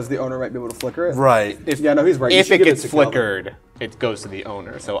 Oh, because the owner might be able to flicker it? Right. Yeah, no, he's right. You If should it give gets to Calvin. flickered, it goes to the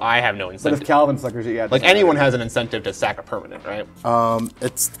owner, so I have no But incentive. if Calvin flickers it, yeah. it Like, doesn't anyone matter. has an incentive to sack a permanent, right?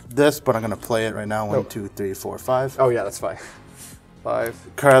 It's this, but I'm going to play it right now. 1, Nope. 2, 3, 4, 5. Oh, yeah, that's fine.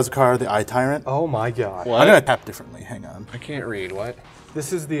 5. Karazkar, the Eye Tyrant. Oh my god. What? I'm going to tap differently. Hang on. I can't read, what?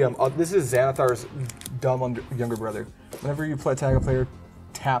 This is the this is Xanathar's dumb younger brother. Whenever you attack a player,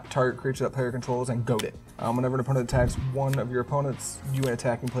 tap target creature that player controls and goad it. Whenever an opponent attacks one of your opponents, you an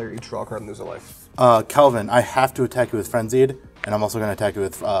attacking player each draw a card and lose a life. Kelvin, I have to attack you with Frenzied, and I'm also going to attack you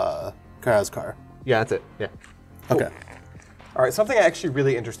with Karazkar. Yeah, that's it. Yeah. Okay. All right, something actually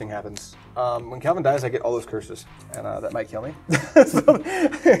really interesting happens. When Calvin dies, I get all those curses, and that might kill me.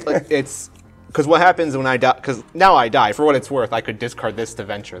 Like, it's because what happens when I die? Because now I die. For what it's worth, I could discard this to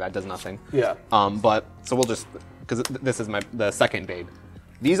venture. That does nothing. Yeah. But so we'll just because this is the second babe.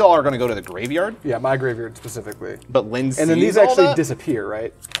 These all are going to go to the graveyard. Yeah, my graveyard specifically. But Lynde And then sees these all actually that? disappear,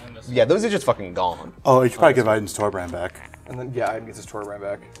 right? Yeah, those are just fucking gone. Oh, you should probably give Ajdin's Torbrand back. And then yeah, I can get this Torment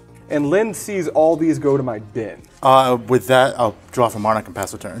back. And Lynde sees all these go to my bin. With that, I'll draw from Monarch and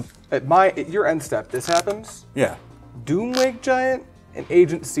pass a turn. At your end step, this happens. Yeah. Doomwake Giant and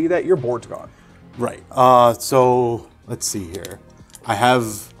Agent see that your board's gone. Right. So let's see here. I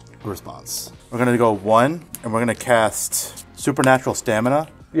have a response. We're gonna go 1, and we're gonna cast Supernatural Stamina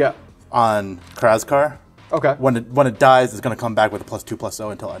Yeah. on Karazkar. Okay. When it dies, it's gonna come back with a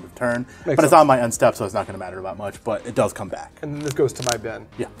 +2/+0 until end of turn. But it's sense. on my end step, so it's not gonna matter that much. But it does come back. And then this goes to my bin.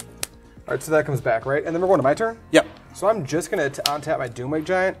 Yeah. All right, so that comes back, right? And then we're going to my turn? Yep. So I'm just going to untap my Doomwake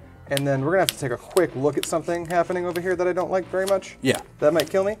Giant, and then we're going to have to take a quick look at something happening over here that I don't like very much. Yeah. That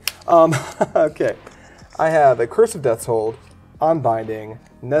might kill me. Okay. I have a Curse of Death's Hold, Unbinding,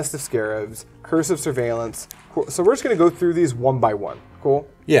 Nest of Scarabs, Curse of Surveillance. Cool. So we're just going to go through these one by one. Cool?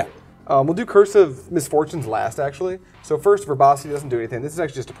 Yeah. We'll do Curse of Misfortunes last, actually. So first, Verbosity doesn't do anything. This is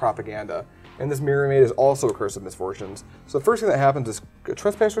actually just a propaganda. And this Mirror Maid is also a Curse of Misfortunes. So the first thing that happens is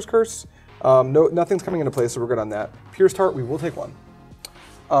Trespasser's Curse. Nothing's coming into play, so we're good on that. Pierced Heart, we will take 1.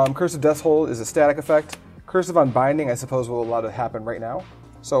 Curse of Death's Hold is a static effect. Curse of Unbinding, I suppose, will allow to happen right now.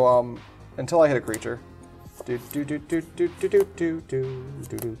 So until I hit a creature. I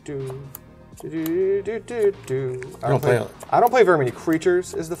don't play very many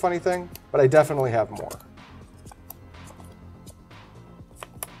creatures, is the funny thing, but I definitely have more.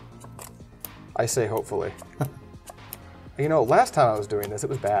 I say hopefully. You know, last time I was doing this, it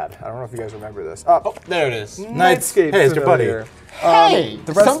was bad. I don't know if you guys remember this. Oh, There it is. Nightscape. Hey, it's your buddy. Hey,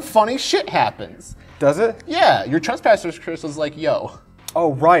 the rest- some funny shit happens. Does it? Yeah, your Trespasser's Curse was like, yo,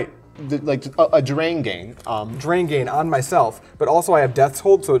 Oh, right. like a drain gain. Drain gain on myself, but also I have Death's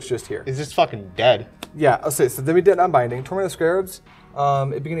Hold, so it's just here. Is just fucking dead. Yeah, okay, so then we did Unbinding. Torment of Scarabs. At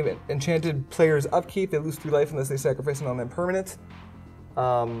the beginning of enchanted player's upkeep, they lose 3 life unless they sacrifice an unnamed permanent.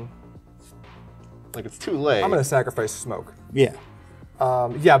 Like, it's too late. I'm going to sacrifice Smoke. Yeah.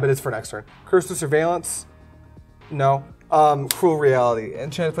 Yeah, but it's for next turn. Curse of Surveillance. No. Cruel Reality.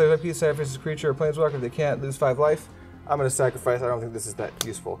 Enchanted player's upkeep, sacrifices a creature or planeswalker. They can't lose 5 life. I'm going to sacrifice. I don't think this is that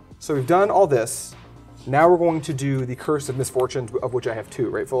useful. So we've done all this. Now we're going to do the Curse of Misfortunes, of which I have 2,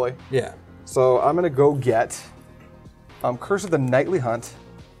 right, Foley? Yeah. So I'm going to go get Curse of the Nightly Hunt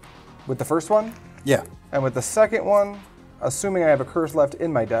with the first one. Yeah. And with the second one, assuming I have a curse left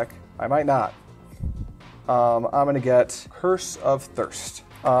in my deck, I might not. I'm going to get Curse of Thirst.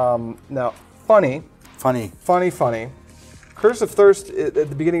 Now, funny. Curse of Thirst at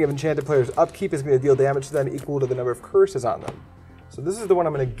the beginning of enchanted players' upkeep is going to deal damage to them equal to the number of curses on them. So this is the one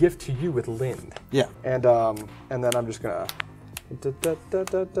I'm going to gift to you with Lynde. Yeah. And then I'm just going to...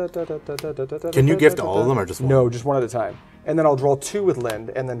 Can you gift all of them or just one? No, just one at a time. And then I'll draw 2 with Lynde,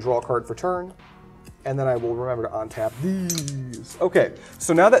 and then draw a card for turn. And then I will remember to untap these. Okay,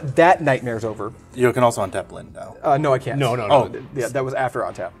 so now that nightmare's over. You can also untap Lynde now. No, I can't. No. Yeah, that was after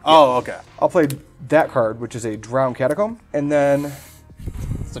untap. Oh, okay. I'll play that card, which is a Drowned Catacomb, and then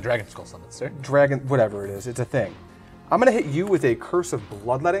It's the Dragon Skull Summon, sir. Dragon, whatever it is, it's a thing. I'm gonna hit you with a Curse of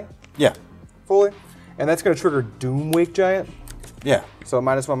Bloodletting, Yeah. Foley, and that's gonna trigger Doomwake Giant. Yeah. So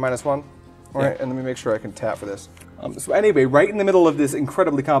 -1/-1. All right, and let me make sure I can tap for this. So anyway, right in the middle of this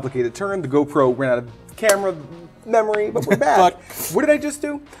incredibly complicated turn, the GoPro ran out of camera memory, but we're back. What did I just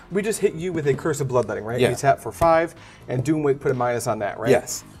do? We just hit you with a Curse of Bloodletting, right? Yeah. You tap for 5, and Doomwake put a minus on that, right?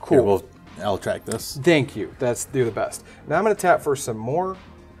 Yes. Cool. Here, I'll track this. Thank you. You're the best. Now I'm gonna tap for some more,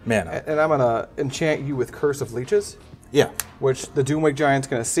 Mana. and I'm gonna enchant you with Curse of Leeches, Yeah. which the Doomwake Giant's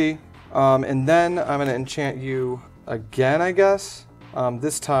gonna see. And then I'm gonna enchant you again, I guess.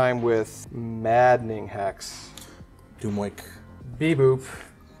 This time with Maddening Hex. Doomwake. Beep boop.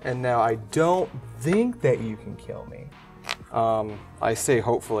 And now I don't think that you can kill me. I say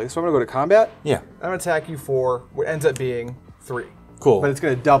hopefully. So I'm gonna go to combat. Yeah. I'm gonna attack you for what ends up being 3. Cool. But it's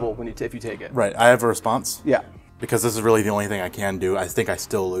gonna double when if you take it. Right. I have a response. Yeah. Because this is really the only thing I can do. I think I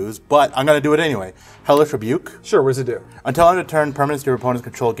still lose, but I'm going to do it anyway. Hellish Rebuke. Sure, what does it do? Until end of turn, permanents your opponent's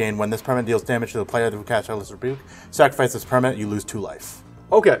control gain. When this permanent deals damage to the player who cast Hellish Rebuke, sacrifice this permanent, you lose 2 life.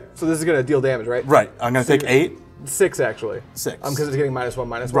 Okay, so this is gonna deal damage, right? Right. I'm going to take 8. 6 actually. 6. Because it's getting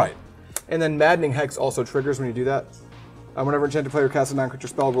 -1/-1. Right. And then Maddening Hex also triggers when you do that. Whenever enchanted player casts a non-creature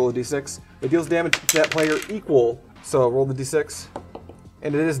spell, roll a d6. It deals damage to that player equal. So roll the d6.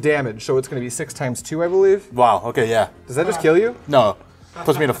 And it is damage, so it's going to be 6 × 2, I believe. Wow. Okay, yeah. Does that just kill you? No.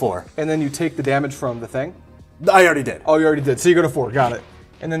 Puts me to 4. And then you take the damage from the thing? I already did. Oh, you already did. So you go to 4. Got it.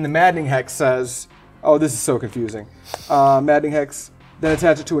 And then the Maddening Hex says, oh, this is so confusing. Maddening Hex, then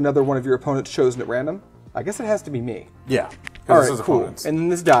attach it to another one of your opponents chosen at random. I guess it has to be me. Yeah. All This right, is cool. opponents. And then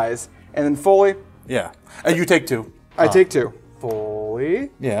this dies. And then Foley, Yeah. And you take 2. I take 2.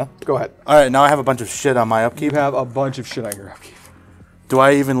 Foley, Yeah. go ahead. All right, now I have a bunch of shit on my You upkeep. have a bunch of shit on your upkeep. Do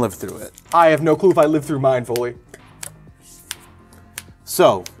I even live through it? I have no clue if I live through mine, Foley.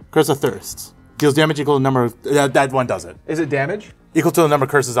 So, Curse of Thirst. Deals damage equal to the number of... that one does it. Is it damage? Equal to the number of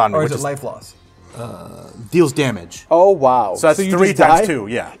curses on me, Or which is it life loss? deals damage. Oh, wow. So that's you 3 just die? times 2,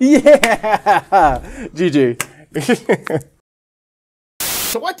 yeah. Yeah! GG.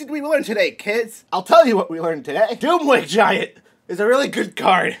 So what did we learn today, kids? I'll tell you what we learned today. Doomwake Giant is a really good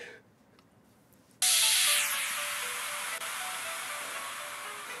card.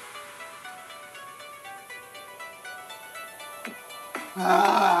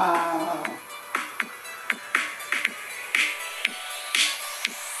 Ah.